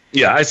soon.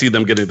 Yeah, I see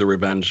them getting the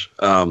revenge.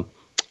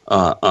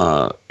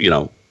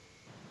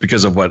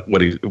 Because of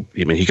what he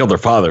killed their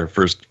father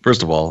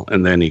first of all,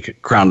 and then he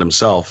crowned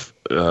himself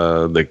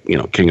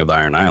the king of the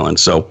Iron Island.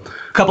 So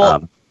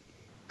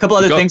couple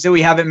other things that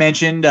we haven't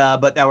mentioned,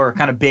 but that were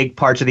kind of big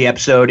parts of the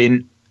episode.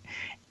 And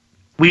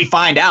we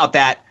find out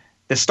that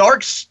the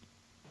Starks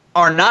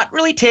are not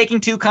really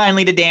taking too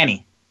kindly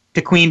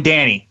to Queen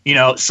Dany.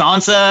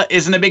 Sansa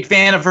isn't a big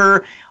fan of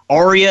her.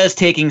 Arya is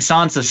taking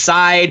Sansa's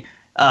side.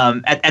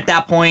 At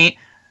that point,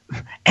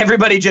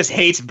 everybody just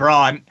hates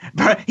Bronn.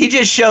 He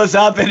just shows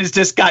up and has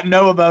just got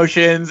no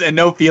emotions and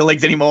no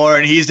feelings anymore.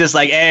 And he's just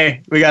like,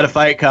 hey, we got a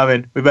fight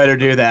coming. We better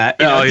do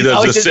that. He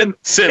does just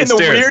sit in the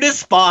weirdest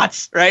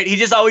spots, right? He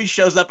just always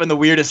shows up in the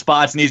weirdest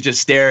spots and he's just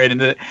staring.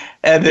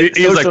 And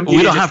he's like,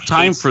 we don't have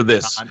time for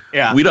this.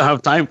 Yeah. We don't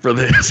have time for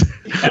this.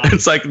 Yeah.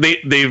 It's like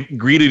they've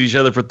greeted each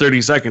other for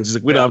 30 seconds. He's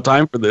like, we don't have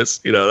time for this.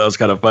 That was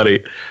kind of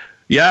funny.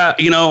 Yeah,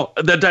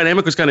 that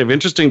dynamic was kind of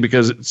interesting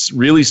because it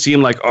really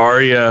seemed like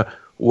Arya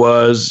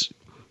was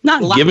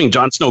not giving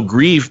Jon Snow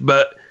grief,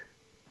 but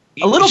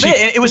a little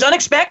bit. It was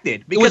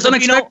unexpected. It was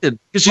unexpected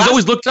because she's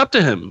always looked up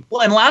to him.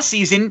 Well, and last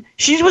season,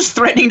 she was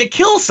threatening to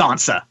kill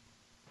Sansa.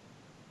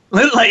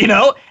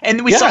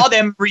 And we saw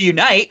them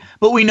reunite,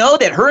 but we know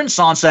that her and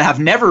Sansa have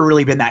never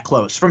really been that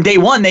close. From day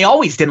one, they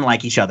always didn't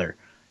like each other.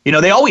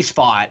 They always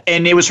fought.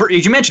 And it was her,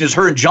 as you mentioned, it was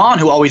her and Jon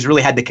who always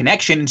really had the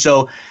connection. And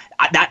so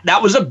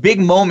that was a big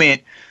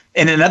moment.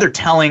 And another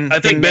telling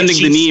I think bending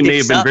the knee may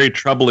have been very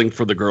troubling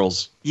for the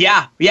girls.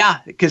 Yeah.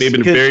 Because they've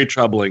been very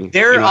troubling.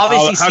 They're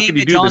obviously how can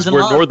you do this?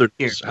 We're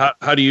Northerners.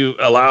 How do you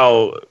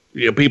allow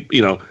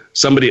people,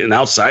 somebody, an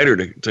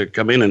outsider, to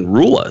come in and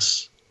rule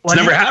us? It's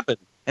never happened.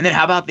 And then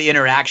how about the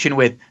interaction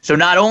with so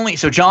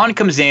Jon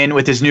comes in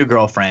with his new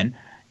girlfriend,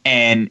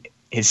 and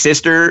his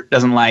sister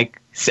doesn't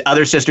like,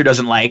 other sister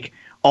doesn't like,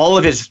 all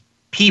of his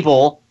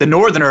people, the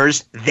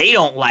Northerners, they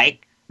don't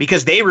like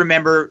because they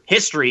remember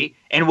history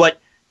and what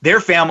their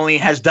family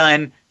has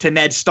done to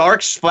Ned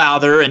Stark's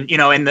father and,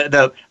 and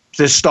the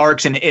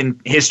Starks in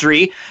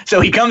history.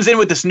 So he comes in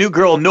with this new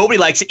girl. Nobody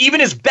likes it. Even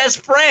his best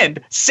friend,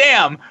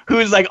 Sam,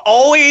 who's like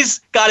always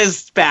got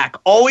his back,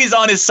 always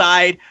on his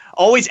side,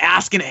 always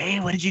asking, hey,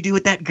 what did you do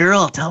with that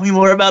girl? Tell me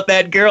more about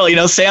that girl.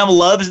 Sam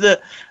loves the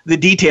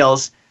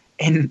details.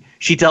 And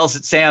she tells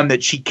Sam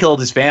that she killed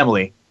his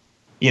family.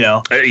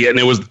 Yeah, and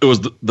it was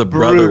the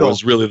brother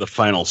was really the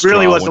final straw.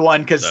 Really was the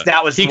one because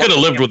that was he could have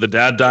lived with the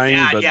dad dying,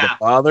 but the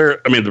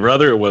father, the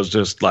brother, was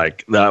just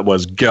like that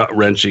was gut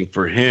wrenching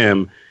for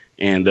him,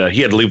 and he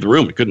had to leave the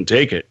room. He couldn't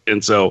take it,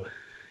 and so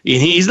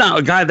he's not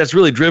a guy that's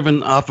really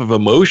driven off of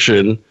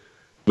emotion.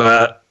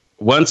 But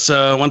once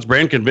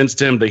Bran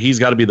convinced him that he's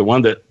got to be the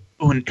one that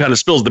kind of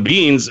spills the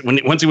beans,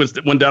 once he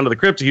went down to the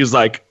crypt, he was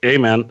like, "Hey,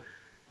 man,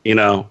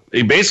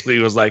 he basically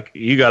was like,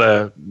 you got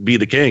to be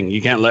the king.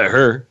 You can't let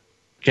her."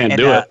 Can't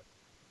do it.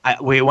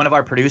 One of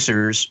our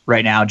producers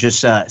right now just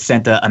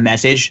sent a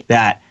message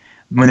that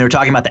when they were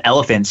talking about the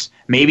elephants,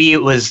 maybe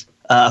it was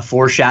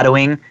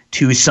foreshadowing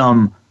to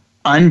some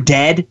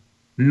undead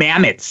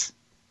mammoths.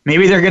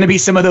 Maybe they're going to be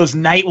some of those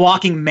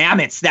night-walking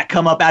mammoths that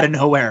come up out of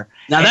nowhere.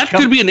 Now that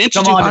could be an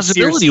interesting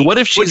possibility. What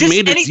if she's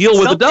made a deal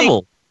with the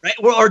devil? Right?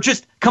 Or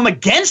just come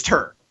against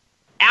her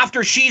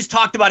after she's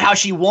talked about how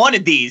she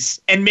wanted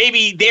these, and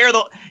maybe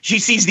she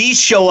sees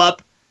these show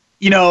up.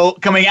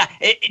 Coming out,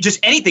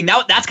 just anything.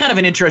 Now that's kind of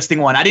an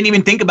interesting one. I didn't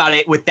even think about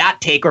it with that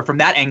take or from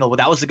that angle, but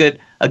that was a good.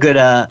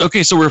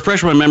 Okay, so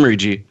refresh my memory,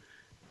 G.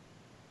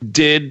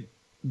 Did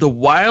the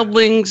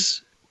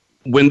wildlings,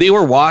 when they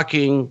were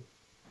walking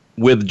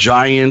with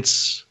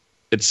giants,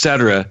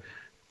 etc.,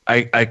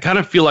 I kind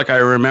of feel like I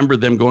remember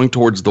them going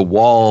towards the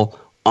wall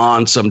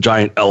on some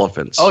giant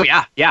elephants. Oh,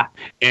 yeah, yeah.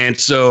 And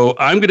so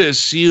I'm going to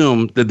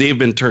assume that they've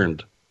been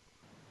turned.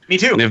 Me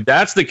too. And if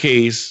that's the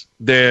case,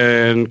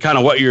 then kind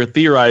of what you're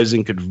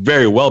theorizing could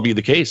very well be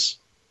the case.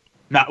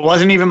 No, it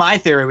wasn't even my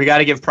theory. We got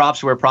to give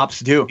props where props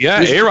due. Yeah,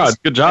 A-Rod,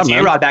 good job, man.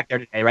 A-Rod back there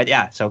today, right?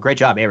 Yeah, so great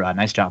job, A-Rod.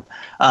 Nice job.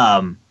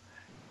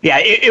 Yeah,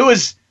 it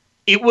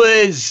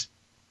was.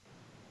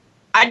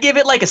 I'd give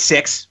it like a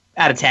 6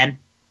 out of 10,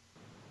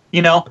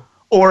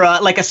 or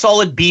like a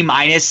solid B-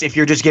 if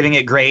you're just giving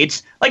it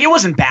grades. Like, it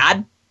wasn't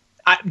bad.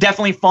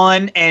 Definitely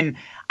fun, and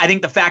I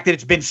think the fact that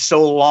it's been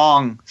so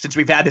long since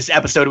we've had this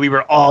episode, we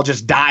were all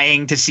just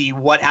dying to see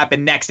what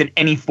happened next, and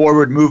any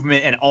forward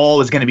movement and all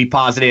was going to be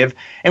positive.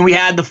 And we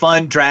had the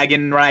fun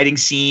dragon riding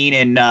scene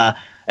and a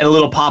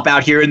little pop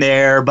out here and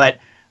there, but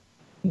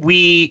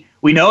we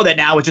know that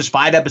now with just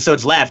 5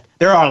 episodes left,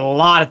 there are a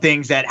lot of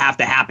things that have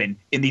to happen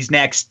in these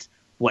next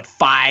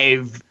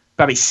 5,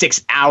 probably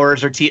 6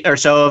 hours or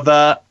so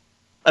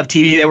of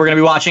TV that we're going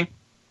to be watching.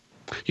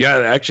 Yeah,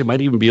 it actually might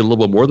even be a little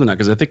bit more than that,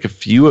 because I think a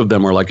few of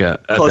them are like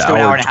at the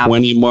hour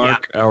 20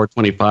 mark, hour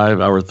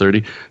 25, hour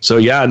 30. So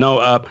yeah, no,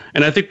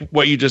 and I think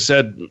what you just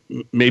said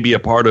may be a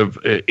part of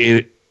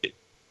it.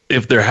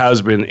 If there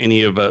has been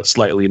any of a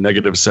slightly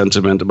negative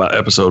sentiment about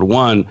episode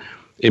 1,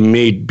 it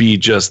may be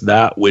just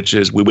that, which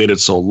is we waited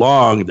so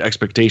long, the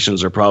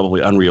expectations are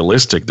probably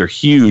unrealistic. They're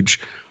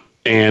huge.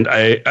 And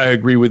I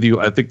agree with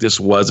you. I think this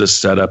was a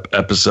setup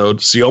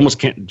episode. So you almost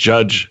can't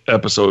judge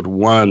episode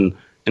 1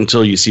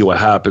 until you see what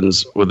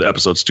happens with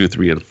episodes 2,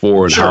 3, and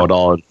 4 and how it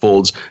all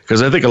unfolds.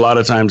 Because I think a lot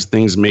of times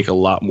things make a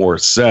lot more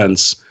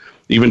sense,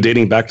 even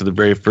dating back to the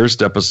very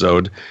first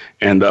episode.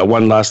 And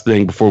one last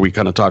thing before we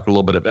kind of talk a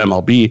little bit of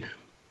MLB,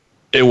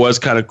 it was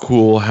kind of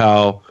cool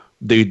how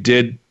they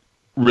did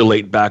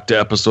relate back to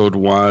episode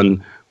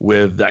 1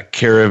 with that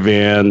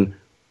caravan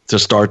to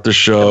start the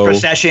show. The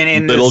procession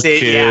in little the city,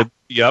 kid. yeah.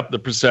 Yep, the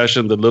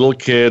procession, the little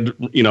kid,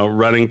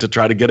 running to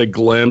try to get a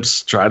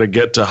glimpse, try to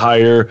get to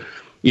higher,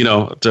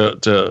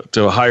 to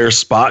a higher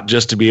spot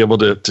just to be able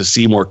to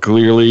see more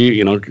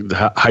clearly,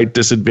 height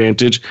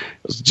disadvantage.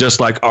 It's just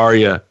like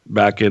Arya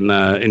back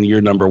in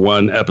year number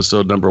 1,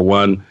 episode number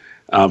 1.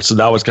 So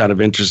that was kind of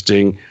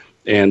interesting.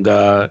 And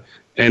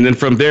then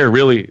from there,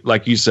 really,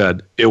 like you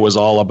said, it was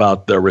all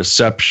about the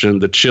reception,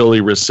 the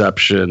chilly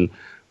reception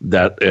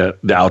that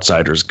the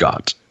outsiders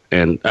got.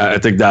 And I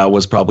think that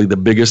was probably the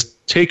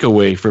biggest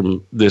takeaway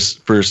from this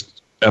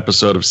first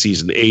episode of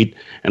season 8.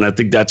 And I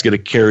think that's going to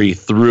carry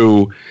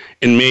through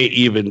and may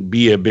even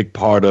be a big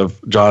part of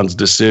John's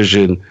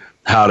decision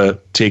how to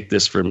take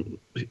this from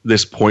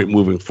this point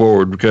moving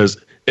forward. Because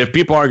if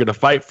people aren't going to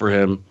fight for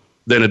him,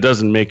 then it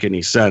doesn't make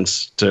any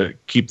sense to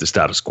keep the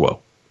status quo.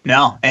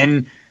 No.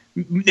 And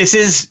this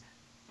is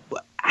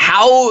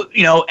how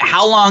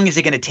long is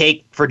it going to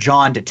take for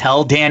John to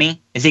tell Dany?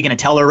 Is he going to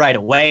tell her right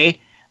away?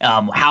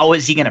 How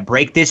is he going to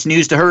break this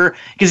news to her?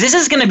 Because this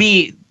is going to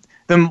be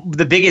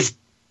the biggest,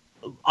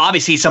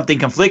 obviously something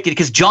conflicted,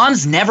 because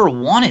John's never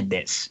wanted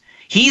this.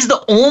 He's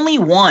the only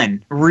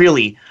one,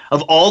 really,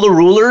 of all the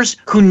rulers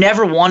who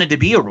never wanted to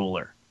be a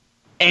ruler.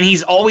 And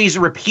he's always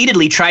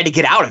repeatedly tried to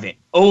get out of it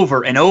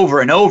over and over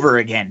and over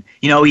again.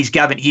 He's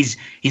given his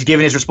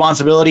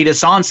responsibility to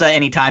Sansa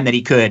anytime that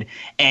he could.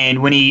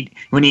 And when he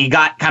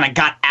got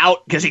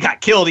out, because he got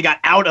killed, he got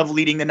out of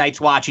leading the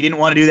Night's Watch. He didn't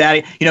want to do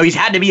that. He's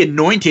had to be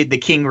anointed the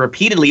king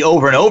repeatedly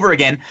over and over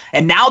again.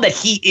 And now that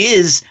he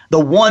is the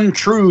one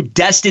true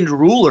destined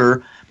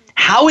ruler,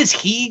 how is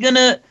he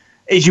gonna?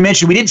 As you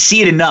mentioned, we didn't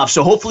see it enough,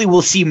 so hopefully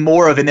we'll see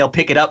more of it and they'll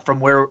pick it up from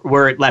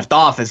where it left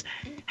off. Is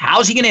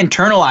how's he going to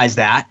internalize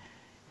that,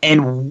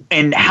 and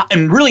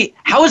really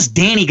how is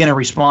Dany going to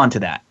respond to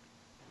that?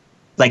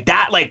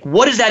 Like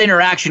what is that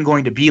interaction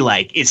going to be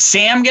like? Is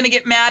Sam going to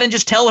get mad and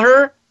just tell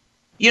her,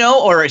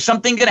 or is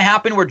something going to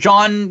happen where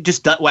John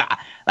just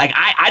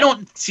I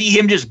don't see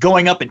him just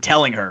going up and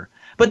telling her.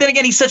 But then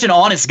again, he's such an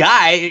honest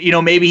guy.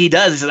 Maybe he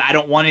does. He says, I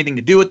don't want anything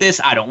to do with this.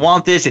 I don't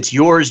want this. It's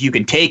yours. You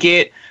can take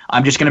it.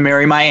 I'm just going to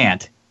marry my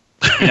aunt.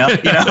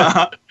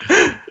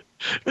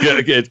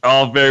 It's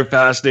all very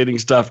fascinating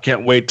stuff.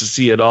 Can't wait to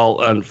see it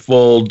all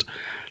unfold.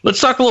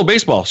 Let's talk a little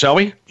baseball, shall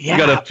we? Yeah.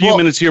 We got a few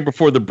minutes here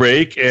before the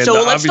break. And so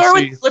let's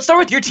start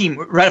with your team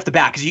right off the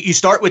bat, because you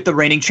start with the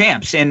reigning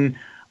champs. And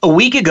a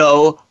week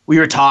ago, we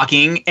were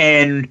talking,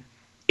 and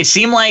it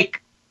seemed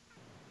like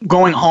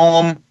going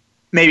home,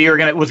 maybe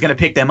was gonna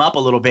pick them up a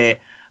little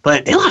bit,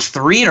 but they lost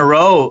 3 in a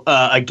row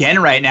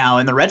again right now,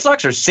 and the Red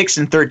Sox are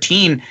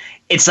 6-13.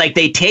 It's like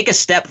they take a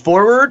step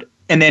forward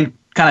and then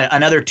kind of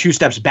another 2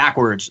 steps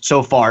backwards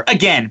so far.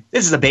 Again,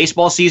 this is a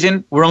baseball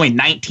season. We're only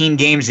 19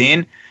 games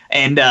in,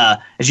 and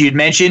as you had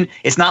mentioned,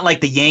 it's not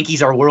like the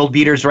Yankees are world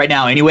beaters right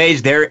now.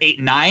 Anyways, they're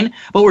 8-9,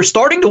 but we're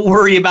starting to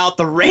worry about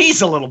the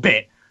Rays a little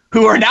bit,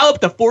 who are now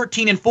up to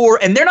 14-4,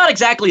 and they're not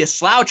exactly a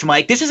slouch,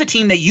 Mike. This is a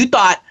team that you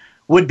thought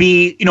would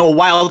be, a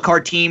wild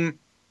card team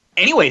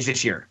anyways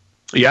this year.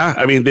 Yeah,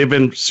 I mean, they've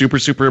been super,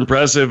 super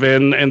impressive,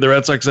 and the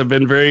Red Sox have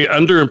been very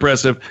under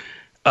impressive.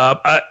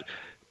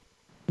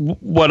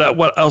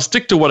 what I'll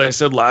stick to what I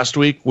said last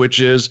week,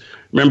 which is,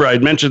 remember I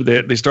mentioned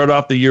that they start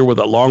off the year with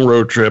a long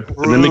road trip,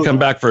 and then they come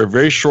back for a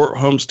very short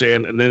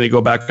homestand, and then they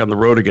go back on the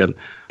road again.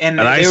 And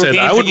I said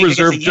I would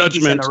reserve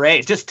judgment.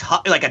 Just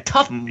like a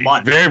tough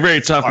month. Very,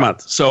 very tough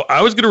month. So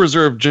I was going to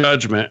reserve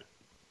judgment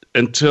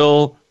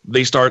until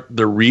they start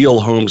the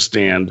real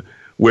homestand,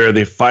 where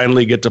they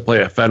finally get to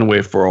play at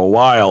Fenway for a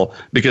while,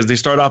 because they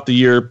start off the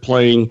year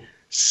playing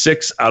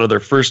 6 out of their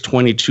first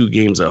 22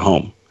 games at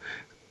home.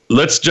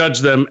 Let's judge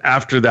them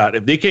after that.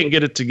 If they can't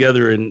get it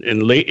together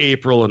in late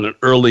April and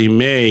early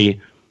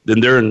May, then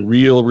they're in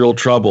real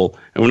trouble.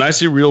 And when I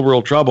say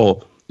real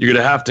trouble, you're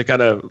going to have to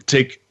kind of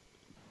take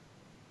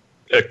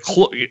a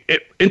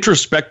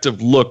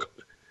introspective look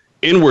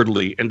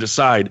inwardly and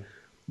decide,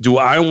 do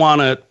I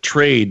want to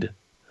trade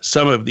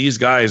some of these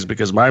guys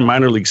because my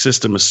minor league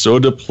system is so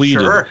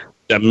depleted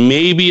that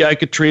maybe I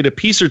could trade a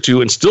piece or two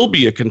and still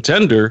be a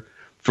contender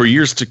for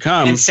years to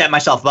come. And set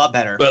myself up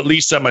better. But at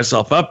least set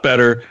myself up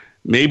better.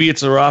 Maybe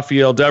it's a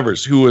Rafael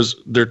Devers, who was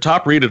their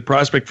top-rated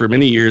prospect for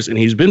many years, and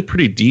he's been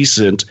pretty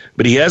decent,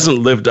 but he hasn't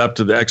lived up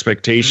to the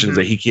expectations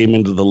that he came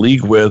into the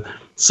league with.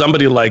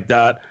 Somebody like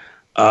that.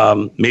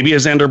 Maybe a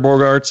Xander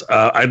Bogaerts.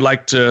 I'd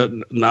like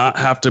to not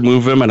have to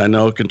move him, and I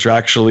know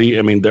contractually,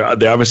 I mean, they're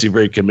obviously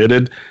very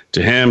committed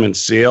to him and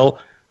Sale.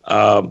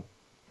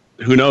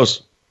 Who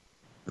knows?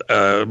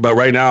 But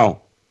right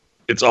now,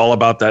 it's all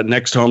about that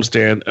next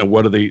homestand and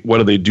what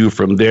do they do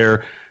from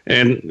there.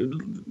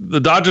 And the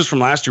Dodgers from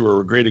last year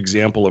were a great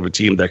example of a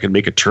team that could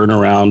make a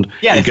turnaround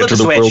and get to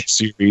the World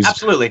Series.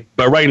 Absolutely.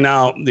 But right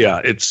now, yeah,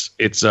 it's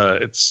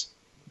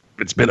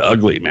been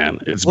ugly, man.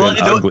 It's been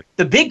ugly.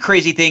 The big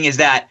crazy thing is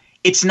that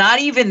it's not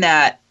even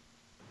that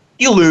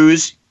you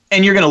lose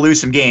and you're going to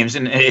lose some games,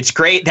 and it's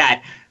great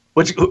that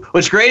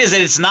what's great is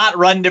that it's not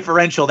run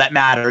differential that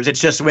matters.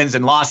 It's just wins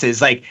and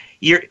losses. Like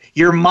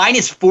your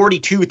minus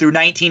 42 through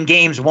 19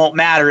 games won't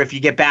matter if you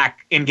get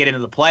back and get into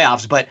the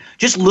playoffs. But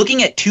just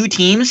looking at two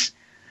teams,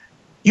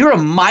 you're a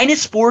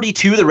minus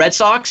 42, the Red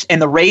Sox, and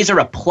the Rays are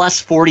a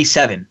plus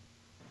 47.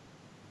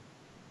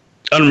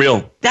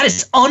 Unreal. That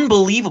is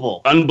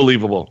unbelievable.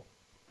 Unbelievable.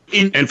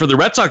 And for the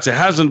Red Sox, it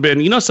hasn't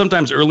been,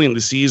 sometimes early in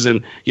the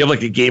season, you have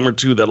like a game or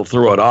two that'll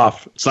throw it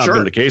off. It's not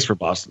been the case for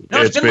Boston. No,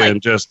 it's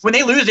been just when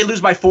they lose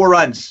by 4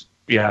 runs.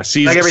 Yeah,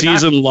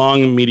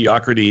 season-long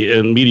mediocrity,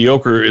 and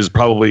mediocre is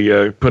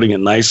probably putting it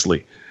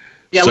nicely.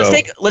 Yeah, so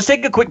let's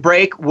take a quick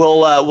break.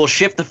 We'll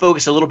shift the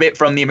focus a little bit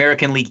from the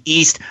American League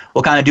East.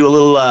 We'll kind of do a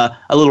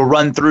little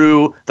run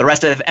through the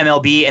rest of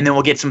MLB, and then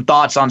we'll get some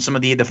thoughts on some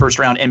of the first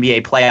round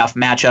NBA playoff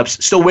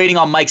matchups. Still waiting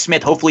on Mike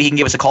Smith. Hopefully, he can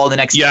give us a call in the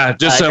next. Yeah,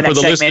 just for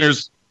the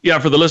listeners. Yeah,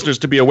 for the listeners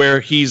to be aware,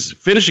 he's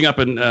finishing up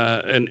a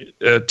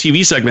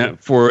TV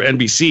segment for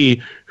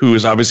NBC, who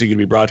is obviously going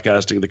to be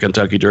broadcasting the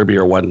Kentucky Derby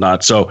or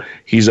whatnot. So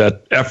he's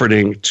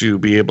efforting to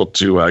be able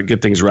to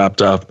get things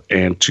wrapped up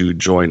and to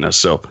join us.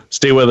 So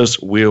stay with us.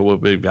 We will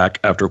be back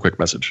after a quick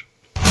message.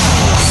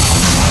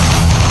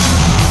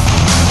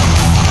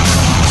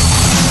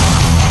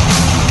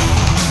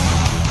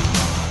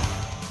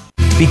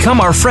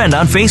 Become our friend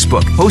on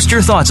Facebook. Post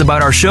your thoughts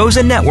about our shows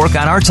and network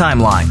on our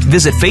timeline.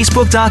 Visit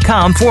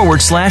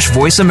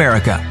Facebook.com/Voice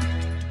America.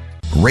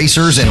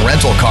 Racers and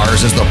Rental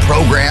Cars is the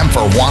program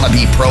for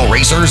wannabe pro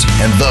racers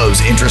and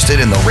those interested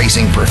in the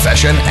racing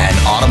profession and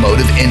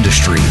automotive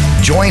industry.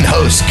 Join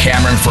hosts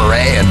Cameron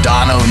Ferre and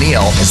Don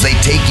O'Neill as they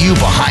take you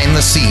behind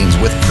the scenes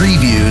with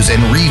previews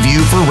and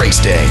review for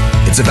race day.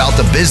 It's about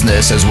the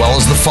business as well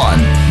as the fun.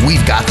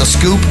 We've got the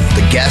scoop,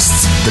 the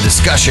guests, the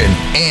discussion,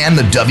 and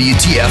the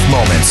WTF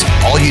moments.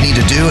 All you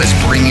need to do is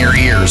bring your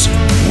ears.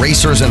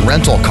 Racers and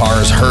Rental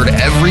Cars heard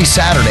every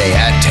Saturday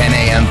at 10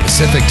 a.m.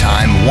 Pacific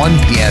Time, 1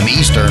 p.m.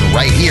 Eastern,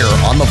 right here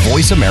on the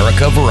Voice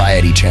America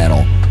Variety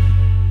Channel.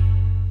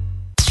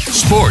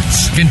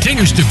 Sports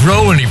continues to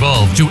grow and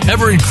evolve to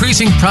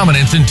ever-increasing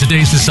prominence in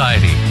today's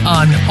society.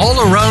 On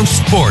All Around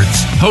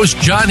Sports, host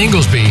John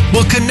Inglesby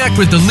will connect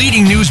with the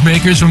leading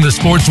newsmakers from the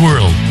sports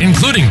world,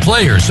 including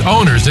players,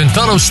 owners, and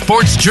fellow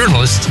sports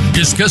journalists,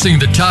 discussing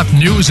the top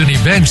news and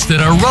events that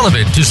are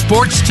relevant to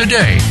sports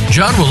today.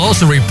 John will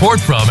also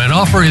report from and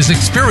offer his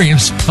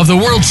experience of the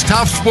world's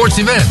top sports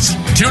events.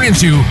 Tune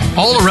into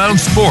All Around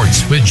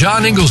Sports with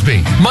John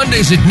Inglesby,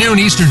 Mondays at noon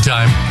Eastern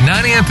Time,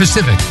 9 a.m.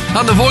 Pacific,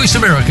 on the Voice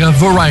America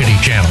Variety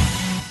Channel.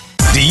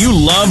 Do you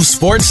love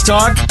sports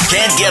talk?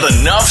 Can't get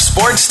enough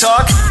sports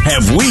talk?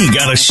 Have we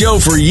got a show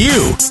for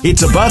you?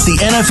 It's about the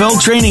NFL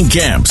training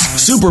camps,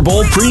 Super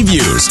Bowl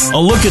previews, a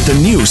look at the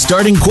new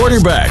starting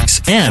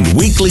quarterbacks, and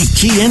weekly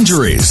key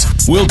injuries.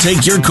 We'll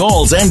take your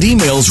calls and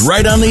emails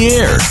right on the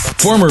air.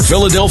 Former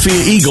Philadelphia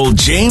Eagle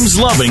James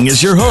Loving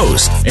is your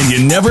host, and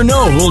you never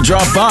know who'll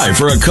drop by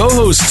for a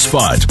co-host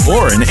spot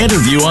or an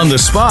interview on the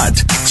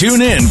spot.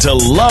 Tune in to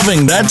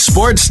Loving That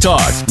Sports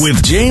Talk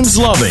with James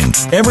Loving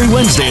every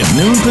Wednesday at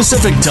noon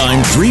Pacific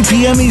Time, 3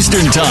 p.m.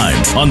 Eastern Time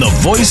on the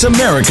Voice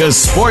America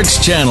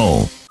Sports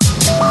Channel.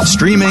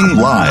 Streaming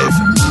live,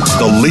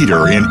 the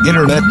leader in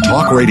Internet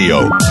talk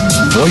radio,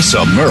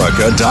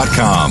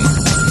 voiceamerica.com.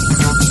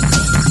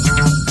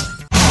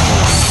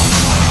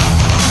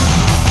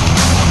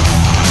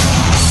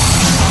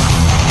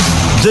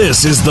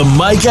 This is the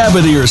Mike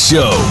Abadir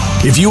Show.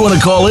 If you want to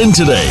call in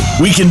today,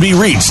 we can be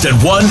reached at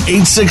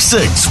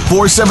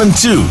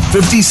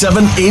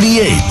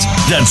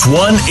 1-866-472-5788. That's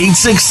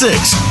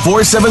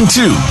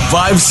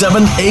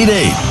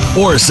 1-866-472-5788.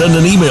 Or send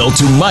an email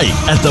to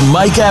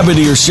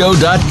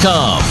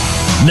mike@themikeabadirshow.com.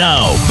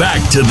 Now,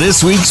 back to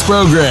this week's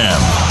program.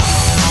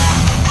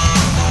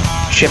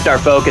 Shift our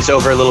focus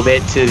over a little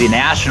bit to the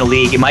National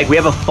League. And Mike, we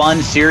have a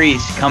fun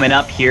series coming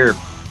up here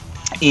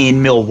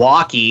in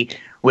Milwaukee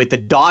with the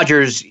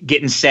Dodgers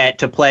getting set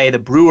to play the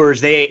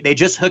Brewers. They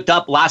just hooked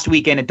up last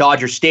weekend at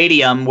Dodger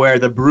Stadium, where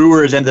the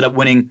Brewers ended up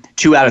winning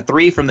 2 out of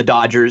 3 from the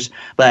Dodgers.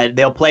 But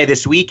they'll play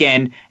this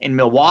weekend in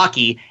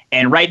Milwaukee.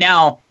 And right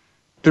now,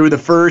 through the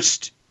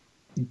first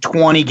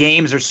 20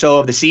 games or so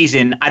of the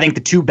season, I think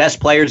the 2 best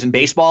players in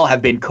baseball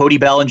have been Cody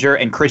Bellinger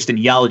and Christian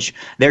Yelich.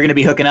 They're going to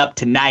be hooking up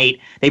tonight.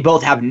 They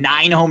both have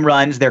 9 home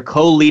runs. They're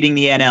co-leading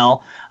the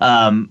NL.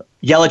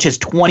 Yelich has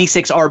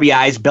 26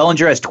 RBIs.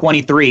 Bellinger has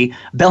 23.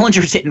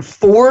 Bellinger's hitting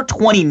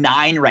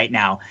 .429 right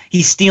now.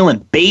 He's stealing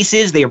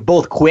bases. They are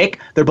both quick.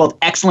 They're both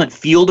excellent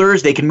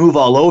fielders. They can move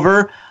all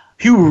over.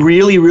 2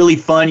 really, really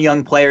fun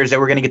young players that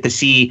we're going to get to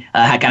see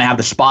kind of have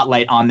the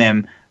spotlight on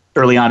them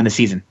early on in the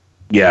season.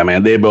 Yeah,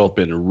 man, they've both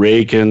been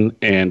raking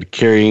and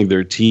carrying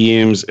their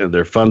teams, and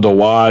they're fun to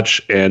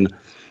watch. And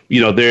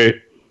they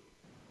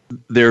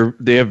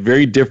have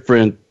very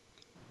different.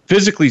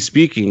 Physically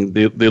speaking,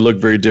 they look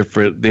very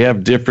different. They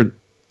have different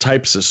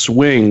types of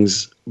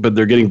swings, but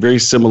they're getting very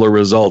similar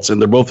results. And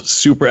they're both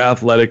super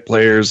athletic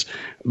players,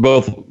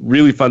 both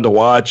really fun to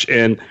watch.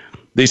 And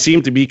they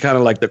seem to be kind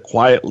of like the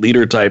quiet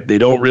leader type. They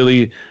don't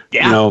really,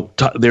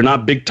 they're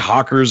not big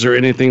talkers or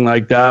anything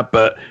like that,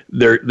 but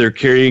they're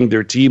carrying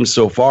their team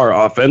so far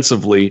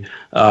offensively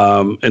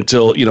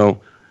until,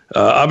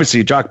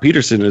 obviously, Jock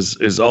Peterson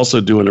is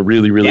also doing a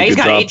really, really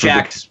good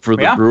job for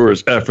the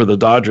Brewers, for the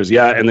Dodgers.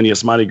 Yeah, and then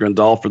Yasmani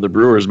Grandal for the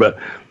Brewers. But,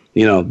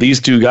 these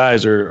 2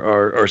 guys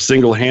are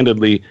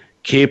single-handedly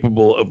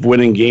capable of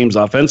winning games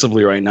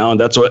offensively right now, and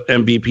that's what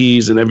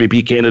MVPs and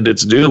MVP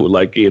candidates do,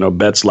 like,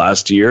 Betts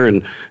last year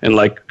and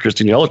like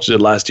Christian Yelich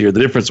did last year. The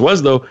difference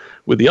was, though,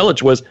 with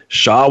Yelich was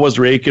Shaw was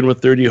raking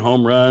with 30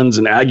 home runs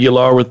and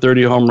Aguilar with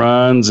 30 home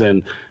runs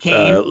and Kane.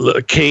 I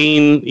think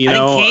Kane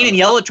and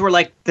Yelich were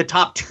like the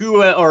top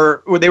 2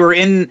 or they were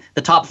in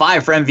the top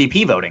 5 for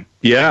MVP voting.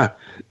 Yeah.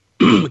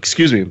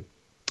 Excuse me.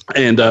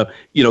 And,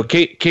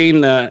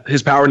 Kane,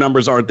 his power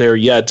numbers aren't there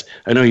yet.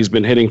 I know he's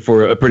been hitting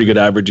for a pretty good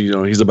average.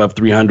 He's above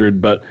 300.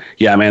 But,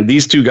 yeah, man,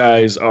 these 2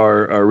 guys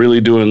are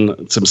really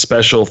doing some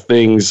special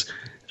things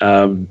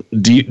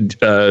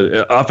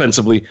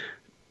offensively.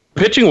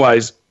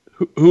 Pitching-wise,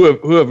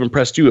 who have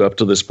impressed you up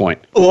to this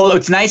point? Well,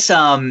 it's nice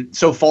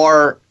so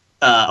far.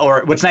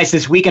 Or what's nice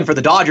this weekend for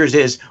the Dodgers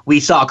is we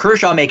saw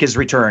Kershaw make his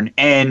return.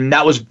 And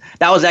that was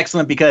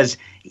excellent because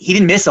he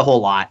didn't miss a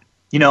whole lot.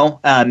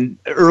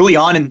 Early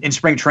on in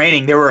spring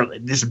training, there were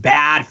just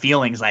bad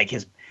feelings like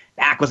his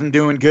back wasn't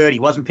doing good.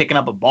 He wasn't picking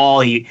up a ball.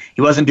 He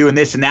wasn't doing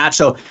this and that.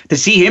 So to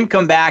see him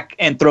come back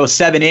and throw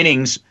 7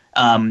 innings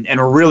and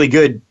a really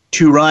good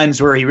 2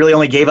 runs where he really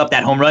only gave up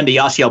that home run to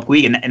Yasiel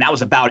Puig, and that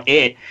was about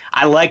it.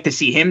 I like to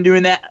see him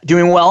doing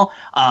well.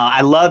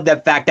 I love the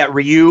fact that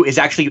Ryu has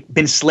actually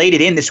been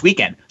slated in this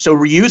weekend. So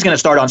Ryu's going to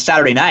start on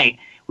Saturday night.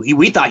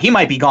 We thought he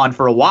might be gone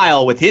for a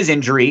while with his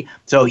injury,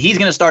 so he's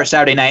going to start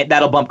Saturday night.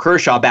 That'll bump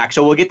Kershaw back.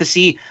 So we'll get to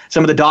see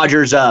some of the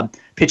Dodgers'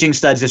 pitching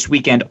studs this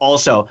weekend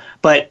also.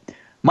 But,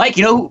 Mike,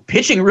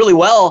 pitching really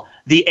well,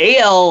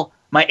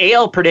 my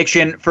AL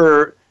prediction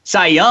for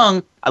Cy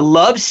Young, I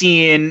love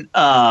seeing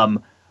my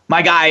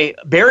guy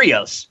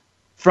Berrios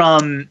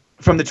from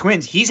the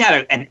Twins. He's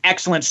had an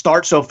excellent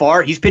start so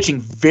far. He's pitching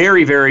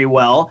very, very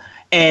well.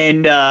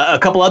 And a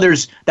couple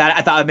others that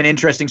I thought have been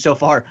interesting so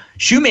far.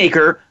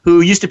 Shoemaker,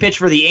 who used to pitch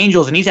for the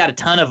Angels, and he's had a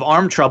ton of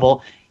arm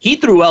trouble. He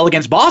threw well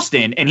against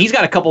Boston, and he's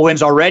got a couple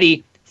wins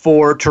already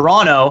for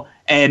Toronto.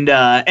 And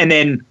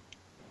then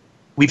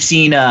we've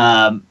seen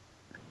a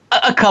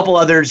couple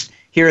others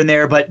here and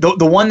there. But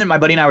the one that my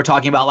buddy and I were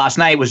talking about last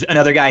night was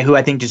another guy who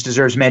I think just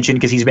deserves mention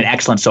because he's been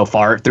excellent so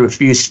far. Through a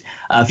few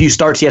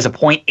starts, he has a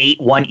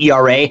 .81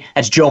 ERA.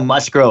 That's Joe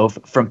Musgrove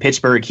from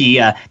Pittsburgh.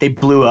 They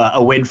blew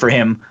a win for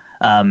him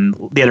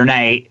the other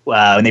night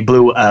when they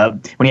blew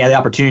when he had the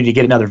opportunity to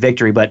get another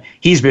victory, but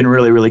he's been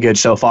really, really good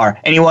so far.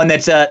 Anyone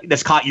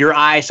that's caught your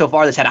eye so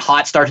far that's had a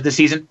hot start to the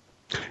season?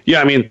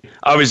 Yeah, I mean,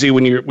 obviously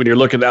when you're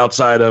looking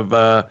outside of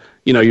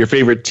your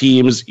favorite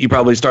teams, you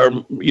probably start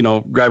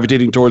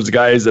gravitating towards the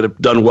guys that have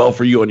done well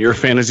for you on your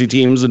fantasy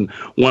teams. And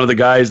one of the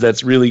guys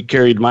that's really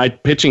carried my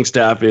pitching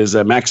staff is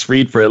Max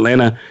Fried for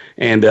Atlanta,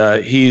 and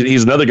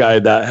he's another guy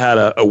that had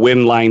a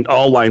win lined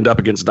up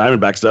against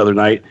Diamondbacks the other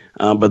night.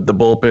 But the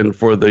bullpen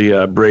for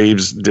the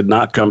Braves did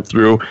not come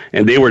through,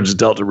 and they were just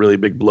dealt a really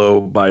big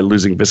blow by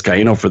losing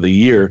Vizcaíno for the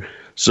year.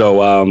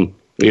 So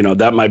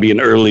that might be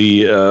an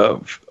early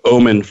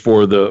omen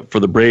for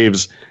the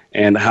Braves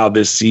and how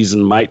this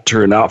season might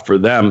turn out for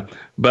them.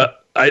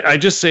 But I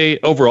just say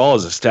overall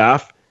as a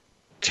staff,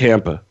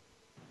 Tampa,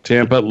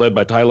 led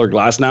by Tyler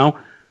Glasnow,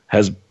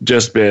 has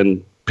just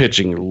been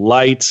pitching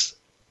lights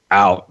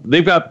out.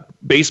 They've got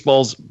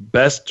baseball's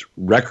best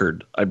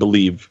record, I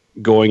believe,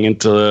 going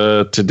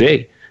into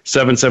today.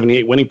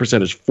 778 winning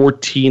percentage,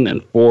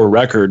 14-4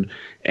 record,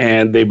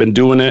 and they've been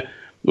doing it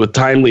with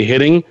timely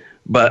hitting.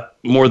 But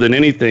more than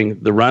anything,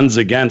 the runs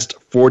against,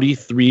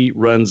 43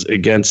 runs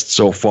against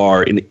so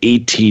far in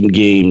 18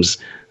 games.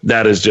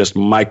 That is just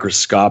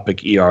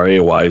microscopic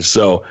ERA-wise.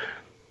 So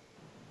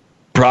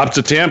props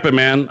to Tampa,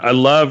 man. I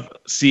love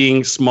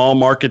seeing small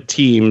market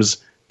teams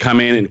come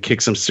in and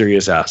kick some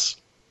serious ass.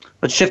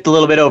 Let's shift a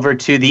little bit over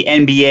to the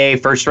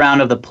NBA. First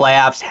round of the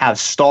playoffs have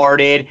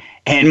started.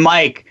 And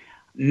Mike,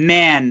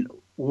 man,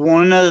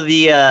 one of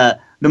the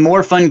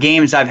more fun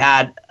games I've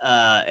had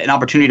an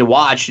opportunity to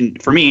watch,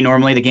 and for me,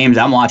 normally the games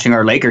I'm watching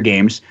are Laker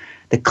games.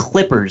 The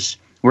Clippers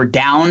were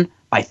down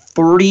by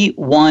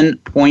 31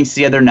 points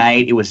the other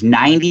night. It was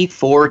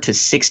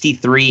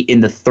 94-63 in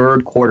the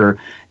third quarter.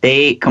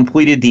 They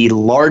completed the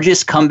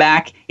largest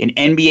comeback in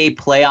NBA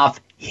playoff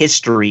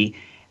history.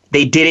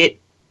 They did it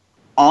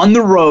on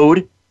the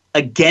road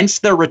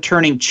against the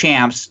returning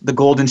champs, the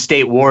Golden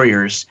State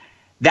Warriors.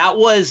 That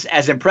was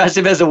as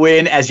impressive as a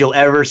win as you'll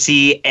ever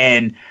see.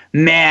 And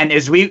man,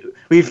 as we've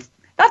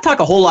not talked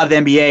a whole lot of the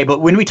NBA,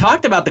 but when we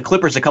talked about the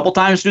Clippers a couple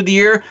times through the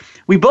year,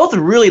 we both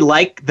really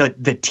like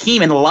the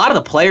team and a lot of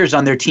the players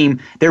on their team.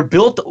 They're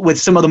built with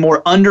some of the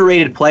more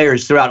underrated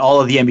players throughout all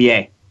of the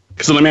NBA.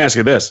 So let me ask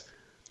you this.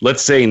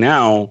 Let's say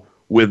now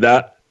with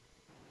that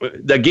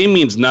game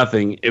means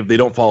nothing if they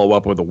don't follow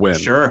up with a win.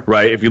 Sure.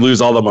 Right? If you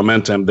lose all the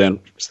momentum, then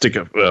stick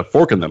a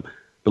fork in them.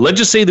 But let's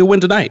just say they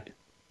win tonight.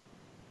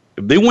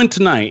 If they win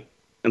tonight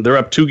and they're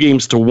up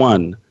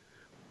 2-1,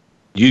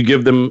 you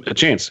give them a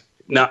chance.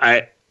 Now,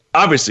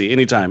 obviously,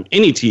 anytime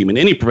any team in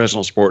any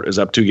professional sport is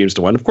up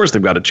 2-1, of course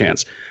they've got a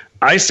chance.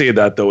 I say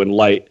that, though, in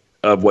light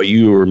of what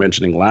you were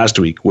mentioning last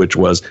week, which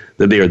was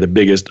that they are the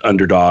biggest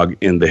underdog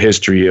in the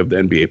history of the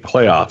NBA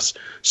playoffs.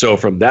 So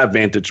from that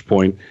vantage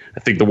point, I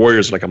think the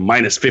Warriors are like a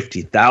minus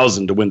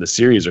 50,000 to win the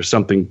series or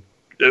something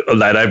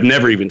that I've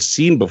never even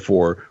seen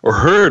before or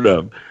heard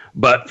of.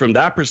 But from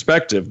that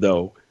perspective,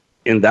 though,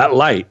 in that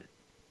light,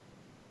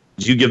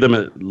 do you give them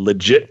a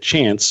legit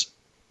chance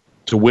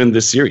to win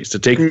this series, to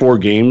take 4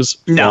 games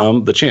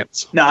from the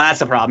chance? No, that's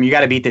the problem. You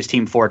got to beat this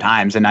team 4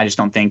 times, and I just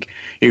don't think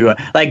you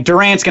like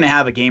Durant's going to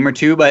have a game or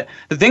two. But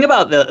the thing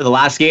about the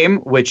last game,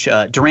 which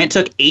Durant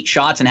took 8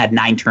 shots and had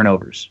 9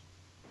 turnovers.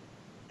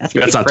 That's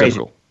not crazy.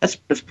 Typical.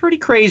 That's pretty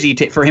crazy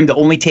for him to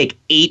only take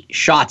 8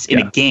 shots in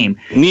a game.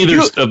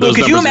 Neither of those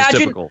numbers is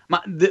typical.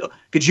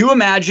 Could you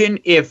imagine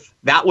if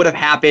that would have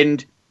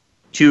happened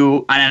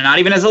to, and not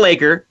even as a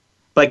Laker,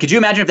 but could you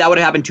imagine if that would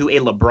have happened to a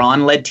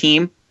LeBron-led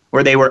team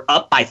where they were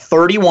up by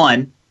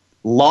 31,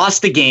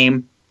 lost the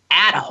game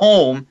at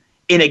home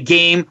in a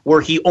game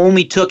where he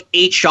only took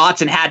 8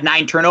 shots and had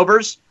 9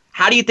 turnovers?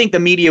 How do you think the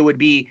media would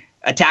be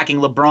attacking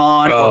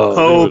LeBron or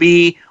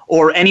Kobe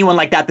or anyone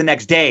like that the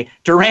next day?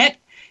 Durant,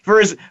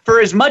 for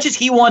as much as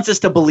he wants us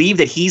to believe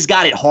that he's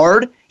got it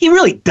hard, he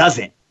really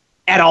doesn't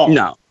at all.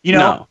 No.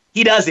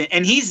 He doesn't.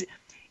 And he's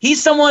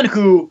someone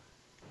who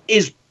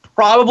is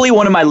probably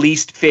one of my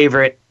least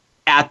favorite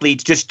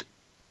athletes. Just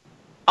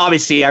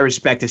obviously I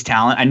respect his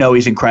talent. I know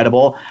he's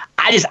incredible.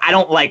 I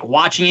don't like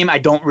watching him. I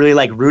don't really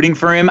like rooting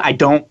for him. I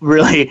don't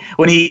really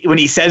when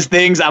he says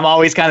things, I'm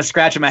always kind of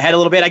scratching my head a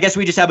little bit. I guess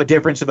we just have a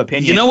difference of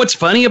opinion. You know what's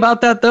funny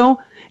about that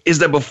though is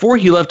that before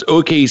he left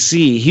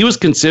OKC, he was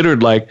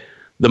considered like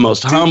the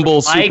most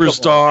humble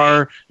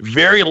superstar,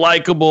 very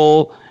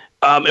likable.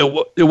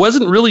 It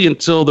wasn't really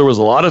until there was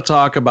a lot of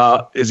talk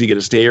about is he going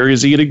to stay or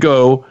is he going to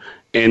go?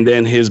 And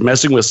then his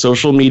messing with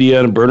social media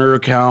and a burner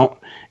account.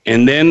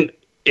 And then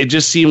it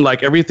just seemed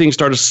like everything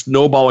started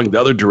snowballing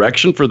the other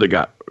direction for the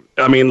guy.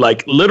 I mean,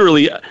 like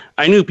literally,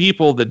 I knew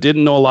people that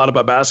didn't know a lot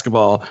about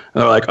basketball.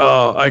 And they're like,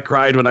 oh, I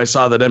cried when I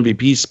saw that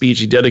MVP speech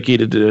he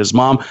dedicated to his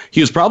mom.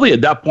 He was probably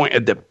at that point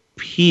at the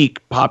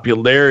peak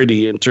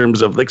popularity in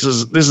terms of like,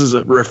 this is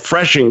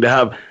refreshing to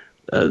have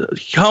a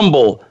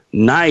humble,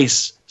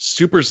 nice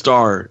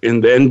superstar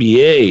in the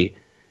NBA.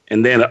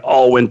 And then it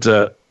all went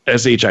to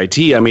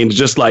SHIT. I mean,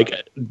 just like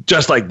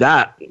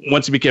that.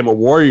 Once he became a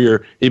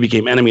Warrior, he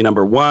became enemy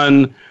number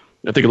 1.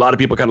 I think a lot of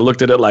people kind of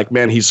looked at it like,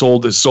 man, he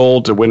sold his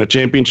soul to win a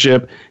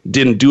championship.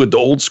 Didn't do it the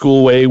old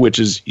school way, which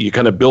is you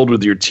kind of build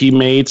with your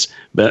teammates.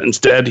 But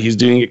instead, he's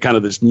doing it kind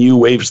of this new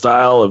wave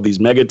style of these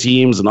mega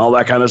teams and all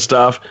that kind of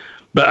stuff.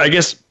 But I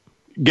guess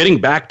getting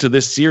back to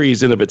this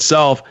series in of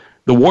itself,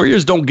 the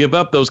Warriors don't give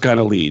up those kind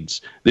of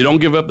leads. They don't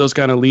give up those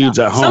kind of leads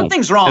at home.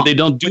 Something's wrong. And they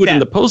don't do it in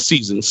the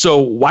postseason. So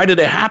why did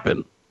it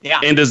happen?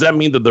 Yeah. And does that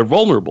mean that they're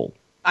vulnerable?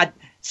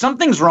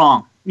 Something's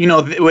wrong,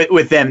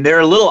 with them.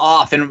 They're a little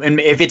off. And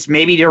if it's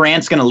maybe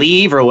Durant's going to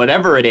leave or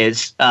whatever it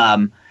is,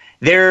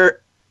 there's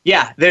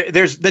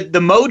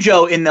the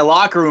mojo in the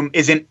locker room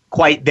isn't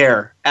quite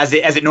there as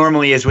it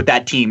normally is with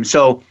that team.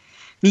 So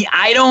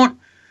I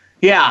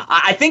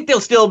think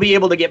they'll still be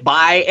able to get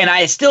by. And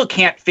I still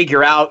can't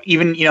figure out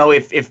even,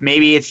 if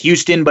maybe it's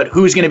Houston, but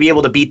who's going to be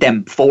able to beat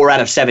them 4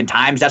 out of 7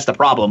 times? That's the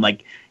problem.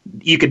 Like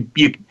you could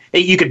beat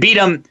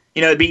them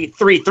it'd be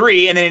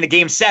 3-3, and then in a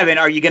game 7,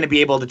 are you going to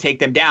be able to take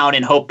them down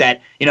and hope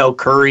that,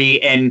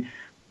 Curry and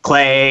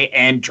Clay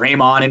and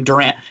Draymond and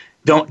Durant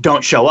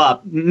don't show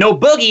up? No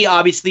Boogie,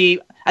 obviously.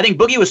 I think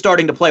Boogie was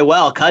starting to play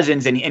well,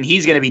 Cousins, and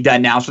he's going to be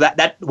done now, so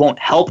that won't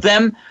help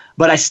them.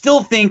 But I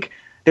still think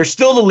they're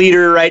still the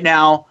leader right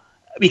now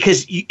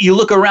because you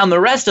look around the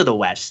rest of the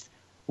West.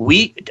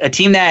 A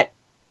team that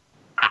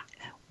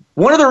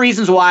one of the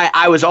reasons why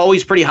I was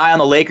always pretty high on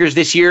the Lakers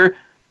this year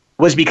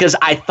was because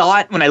I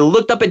thought when I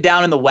looked up and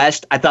down in the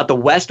West, I thought the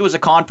West was a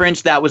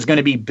conference that was going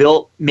to be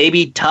built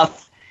maybe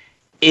tough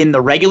in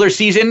the regular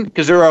season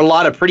because there are a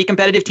lot of pretty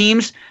competitive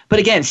teams. But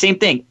again, same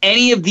thing.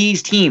 Any of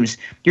these teams,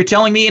 you're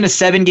telling me in a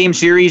 7-game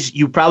series,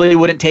 you probably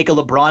wouldn't take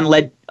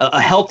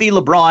a healthy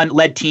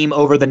LeBron-led team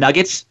over the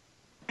Nuggets?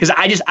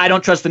 Because I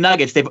don't trust the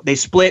Nuggets. They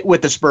split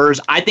with the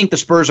Spurs. I think the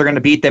Spurs are going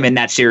to beat them in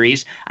that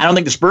series. I don't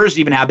think the Spurs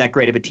even have that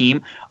great of a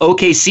team.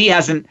 OKC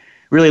hasn't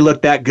really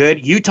looked that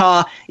good.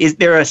 Utah,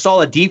 they're a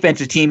solid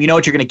defensive team. You know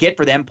what you're going to get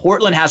for them.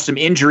 Portland has some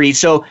injuries.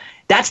 So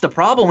that's the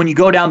problem when you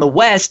go down the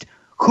West.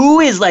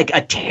 Who is like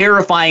a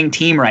terrifying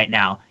team right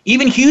now?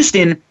 Even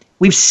Houston,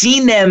 we've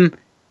seen them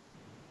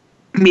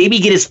maybe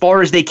get as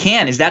far as they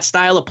can. Is that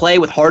style of play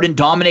with Harden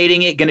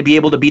dominating it going to be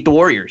able to beat the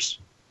Warriors?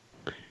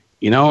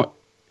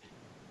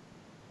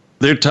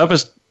 Their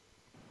toughest,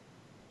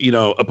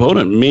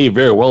 opponent may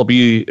very well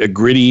be a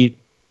gritty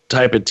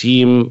type of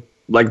team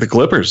like the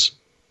Clippers.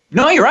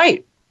 No, you're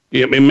right.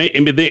 Yeah,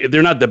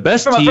 they're not the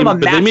best team,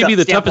 but they may be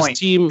the toughest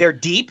team. They're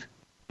deep.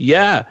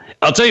 Yeah,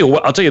 I'll tell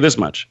you this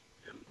much.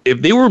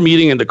 If they were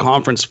meeting in the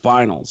conference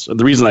finals,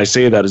 the reason I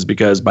say that is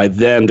because by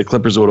then the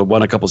Clippers would have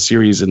won a couple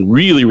series and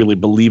really, really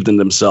believed in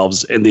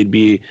themselves, and they'd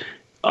be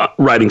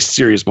riding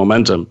serious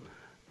momentum.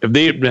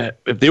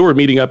 If they were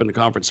meeting up in the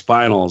conference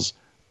finals,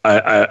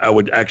 I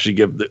would actually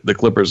give the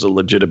Clippers a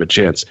legitimate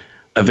chance.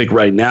 I think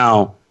right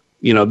now,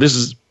 this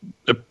is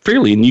a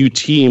fairly new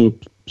team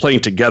playing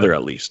together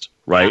at least,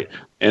 right? Yeah.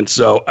 And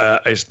so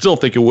I still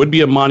think it would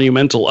be a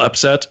monumental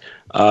upset.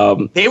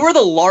 They were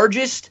the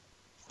largest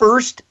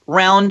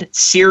first-round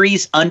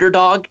series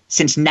underdog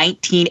since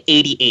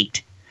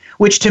 1988,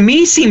 which to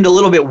me seemed a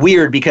little bit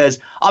weird because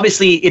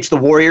obviously it's the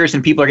Warriors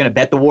and people are going to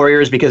bet the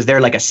Warriors because they're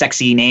like a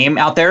sexy name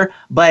out there.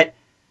 But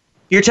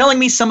you're telling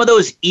me some of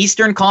those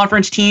Eastern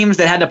Conference teams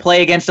that had to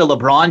play against a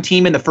LeBron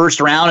team in the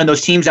first round and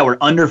those teams that were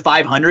under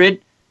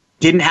 500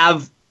 didn't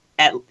have,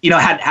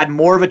 had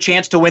more of a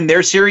chance to win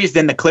their series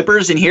than the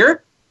Clippers in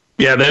here?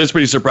 Yeah, that is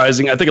pretty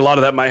surprising. I think a lot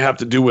of that might have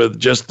to do with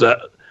just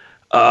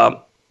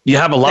you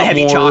have a lot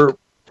heavy more. Chalk.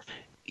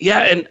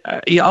 Yeah,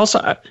 and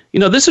also,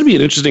 this would be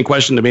an interesting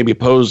question to maybe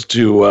pose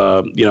to,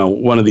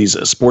 one of these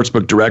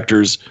sportsbook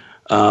directors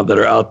that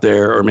are out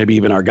there, or maybe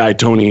even our guy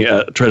Tony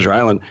at Treasure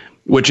Island,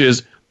 which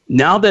is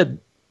now that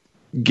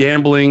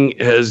gambling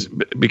has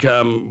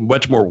become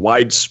much more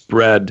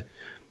widespread,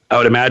 I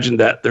would imagine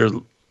that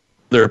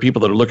there are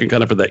people that are looking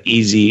kind of for the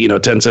easy,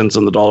 10 cents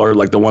on the dollar,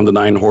 like the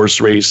 1-9 horse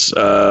race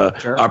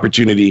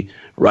opportunity,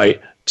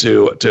 right?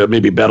 To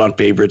maybe bet on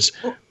favorites.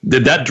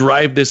 Did that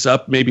drive this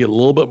up maybe a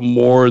little bit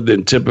more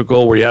than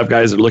typical, where you have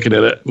guys that are looking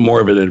at it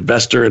more of an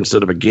investor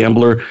instead of a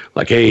gambler?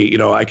 Like, hey,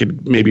 I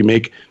could maybe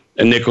make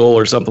a nickel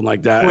or something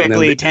like that.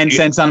 Quickly, 10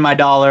 cents on my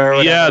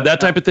dollar. Yeah, that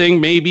type of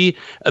thing, maybe.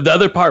 The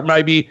other part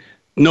might be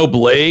no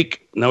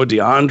Blake, no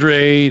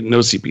DeAndre, no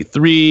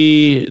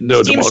CP3,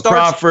 no Jamal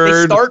Crawford.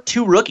 They start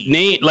 2 rookies.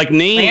 Name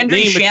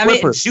Landry,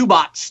 Shamet, and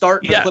Zubac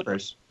start the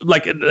Clippers.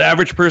 Like the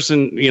average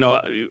person,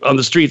 on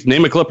the streets,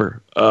 name a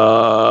Clipper.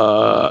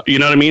 You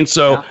know what I mean?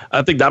 So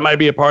I think that might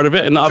be a part of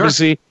it. And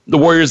obviously the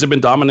Warriors have been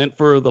dominant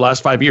for the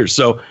last 5 years.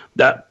 So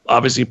that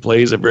obviously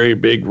plays a very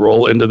big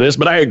role into this.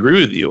 But I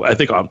agree with you. I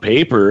think on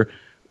paper,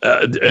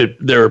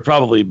 there have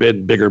probably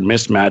been bigger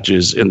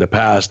mismatches in the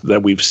past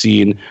that we've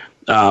seen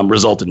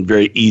result in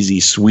very easy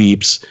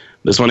sweeps.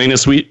 This one ain't a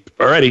sweep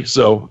already.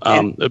 So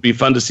it'd be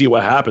fun to see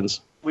what happens.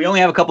 We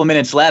only have a couple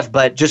minutes left,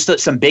 but just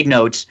some big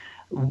notes.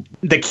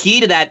 The key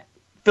to that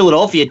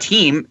Philadelphia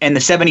team and the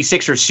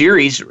 76ers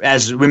series,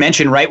 as we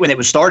mentioned right when it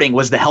was starting,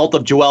 was the health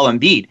of Joel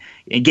Embiid.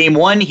 In Game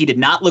 1, he did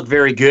not look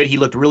very good. He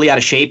looked really out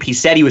of shape. He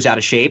said he was out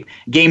of shape.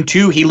 Game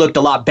 2, he looked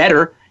a lot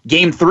better.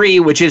 Game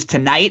 3, which is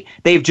tonight,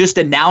 they've just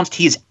announced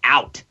he's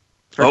out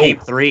for Game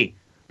 3.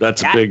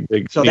 That's a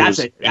big So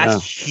news.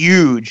 that's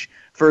huge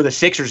for the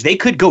Sixers. They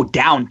could go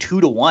down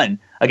 2-1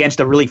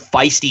 against a really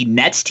feisty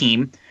Nets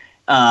team.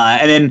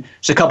 And then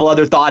just a couple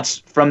other thoughts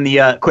from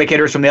the quick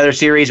hitters from the other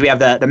series. We have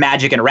the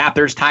Magic and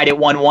Raptors tied at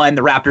 1-1.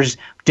 The Raptors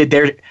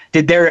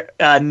did their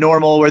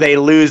normal where they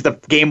lose the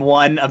Game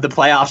 1 of the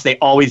playoffs. They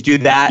always do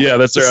that. Yeah,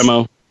 that's their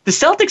MO. The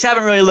Celtics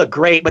haven't really looked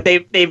great, but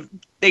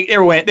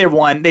they're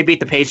won. They beat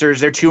the Pacers.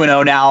 They're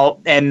 2-0 now,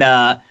 and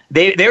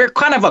they're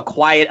kind of a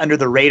quiet under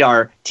the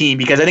radar team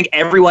because I think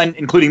everyone,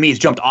 including me, has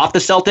jumped off the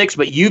Celtics,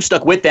 but you've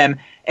stuck with them.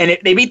 And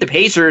if they beat the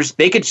Pacers,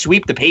 they could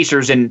sweep the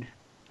Pacers and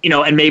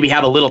maybe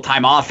have a little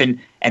time off, and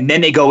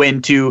then they go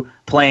into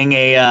playing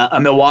a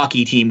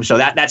Milwaukee team. So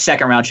that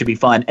second round should be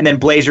fun. And then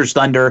Blazers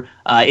Thunder,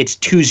 it's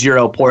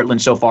 2-0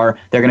 Portland so far.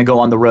 They're going to go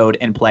on the road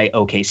and play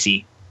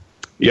OKC.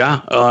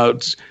 Yeah,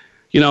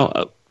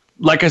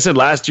 like I said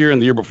last year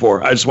and the year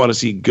before, I just want to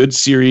see good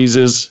series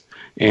and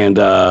something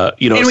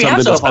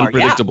that's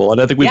unpredictable. Yeah.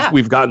 And I think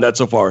we've gotten that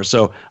so far.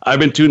 So I've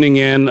been tuning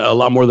in a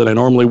lot more than I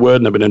normally would,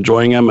 and I've been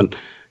enjoying them. And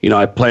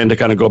I plan to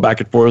kind of go back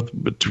and forth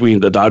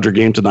between the Dodger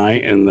game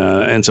tonight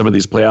and some of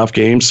these playoff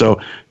games. So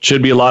it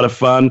should be a lot of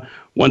fun.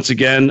 Once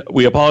again,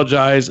 we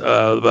apologize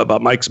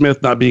about Mike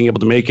Smith not being able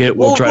to make it.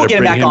 We'll try to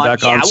bring him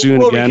back on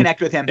soon again.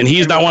 Reconnect with him. And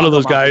he's not one of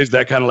those guys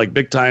that kind of like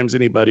big times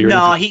anybody.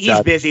 No,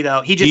 he's busy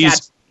though.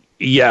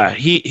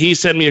 He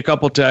sent me a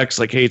couple texts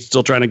like, hey,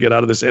 still trying to get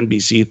out of this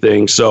NBC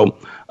thing. So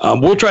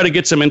we'll try to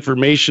get some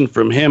information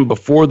from him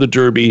before the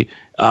Derby.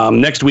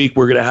 Next week,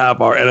 we're going to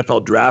have our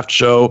NFL draft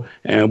show,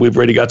 and we've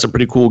already got some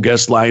pretty cool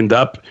guests lined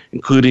up,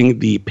 including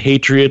the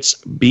Patriots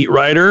beat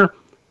writer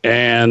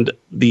and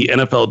the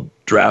NFL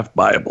Draft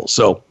Bible.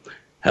 So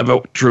have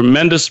a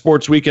tremendous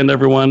sports weekend,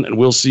 everyone, and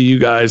we'll see you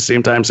guys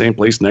same time, same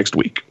place next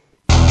week.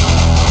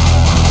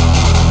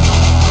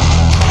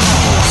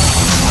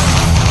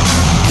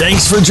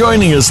 Thanks for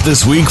joining us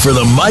this week for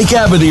the Mike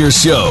Abadir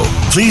Show.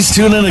 Please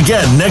tune in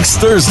again next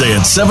Thursday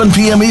at 7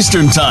 p.m.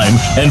 Eastern Time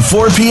and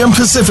 4 p.m.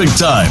 Pacific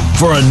Time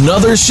for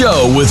another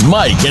show with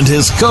Mike and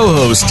his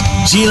co-host,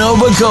 Gino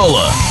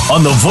Bacola,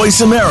 on the Voice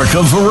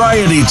America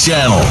Variety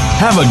Channel.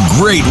 Have a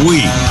great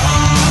week.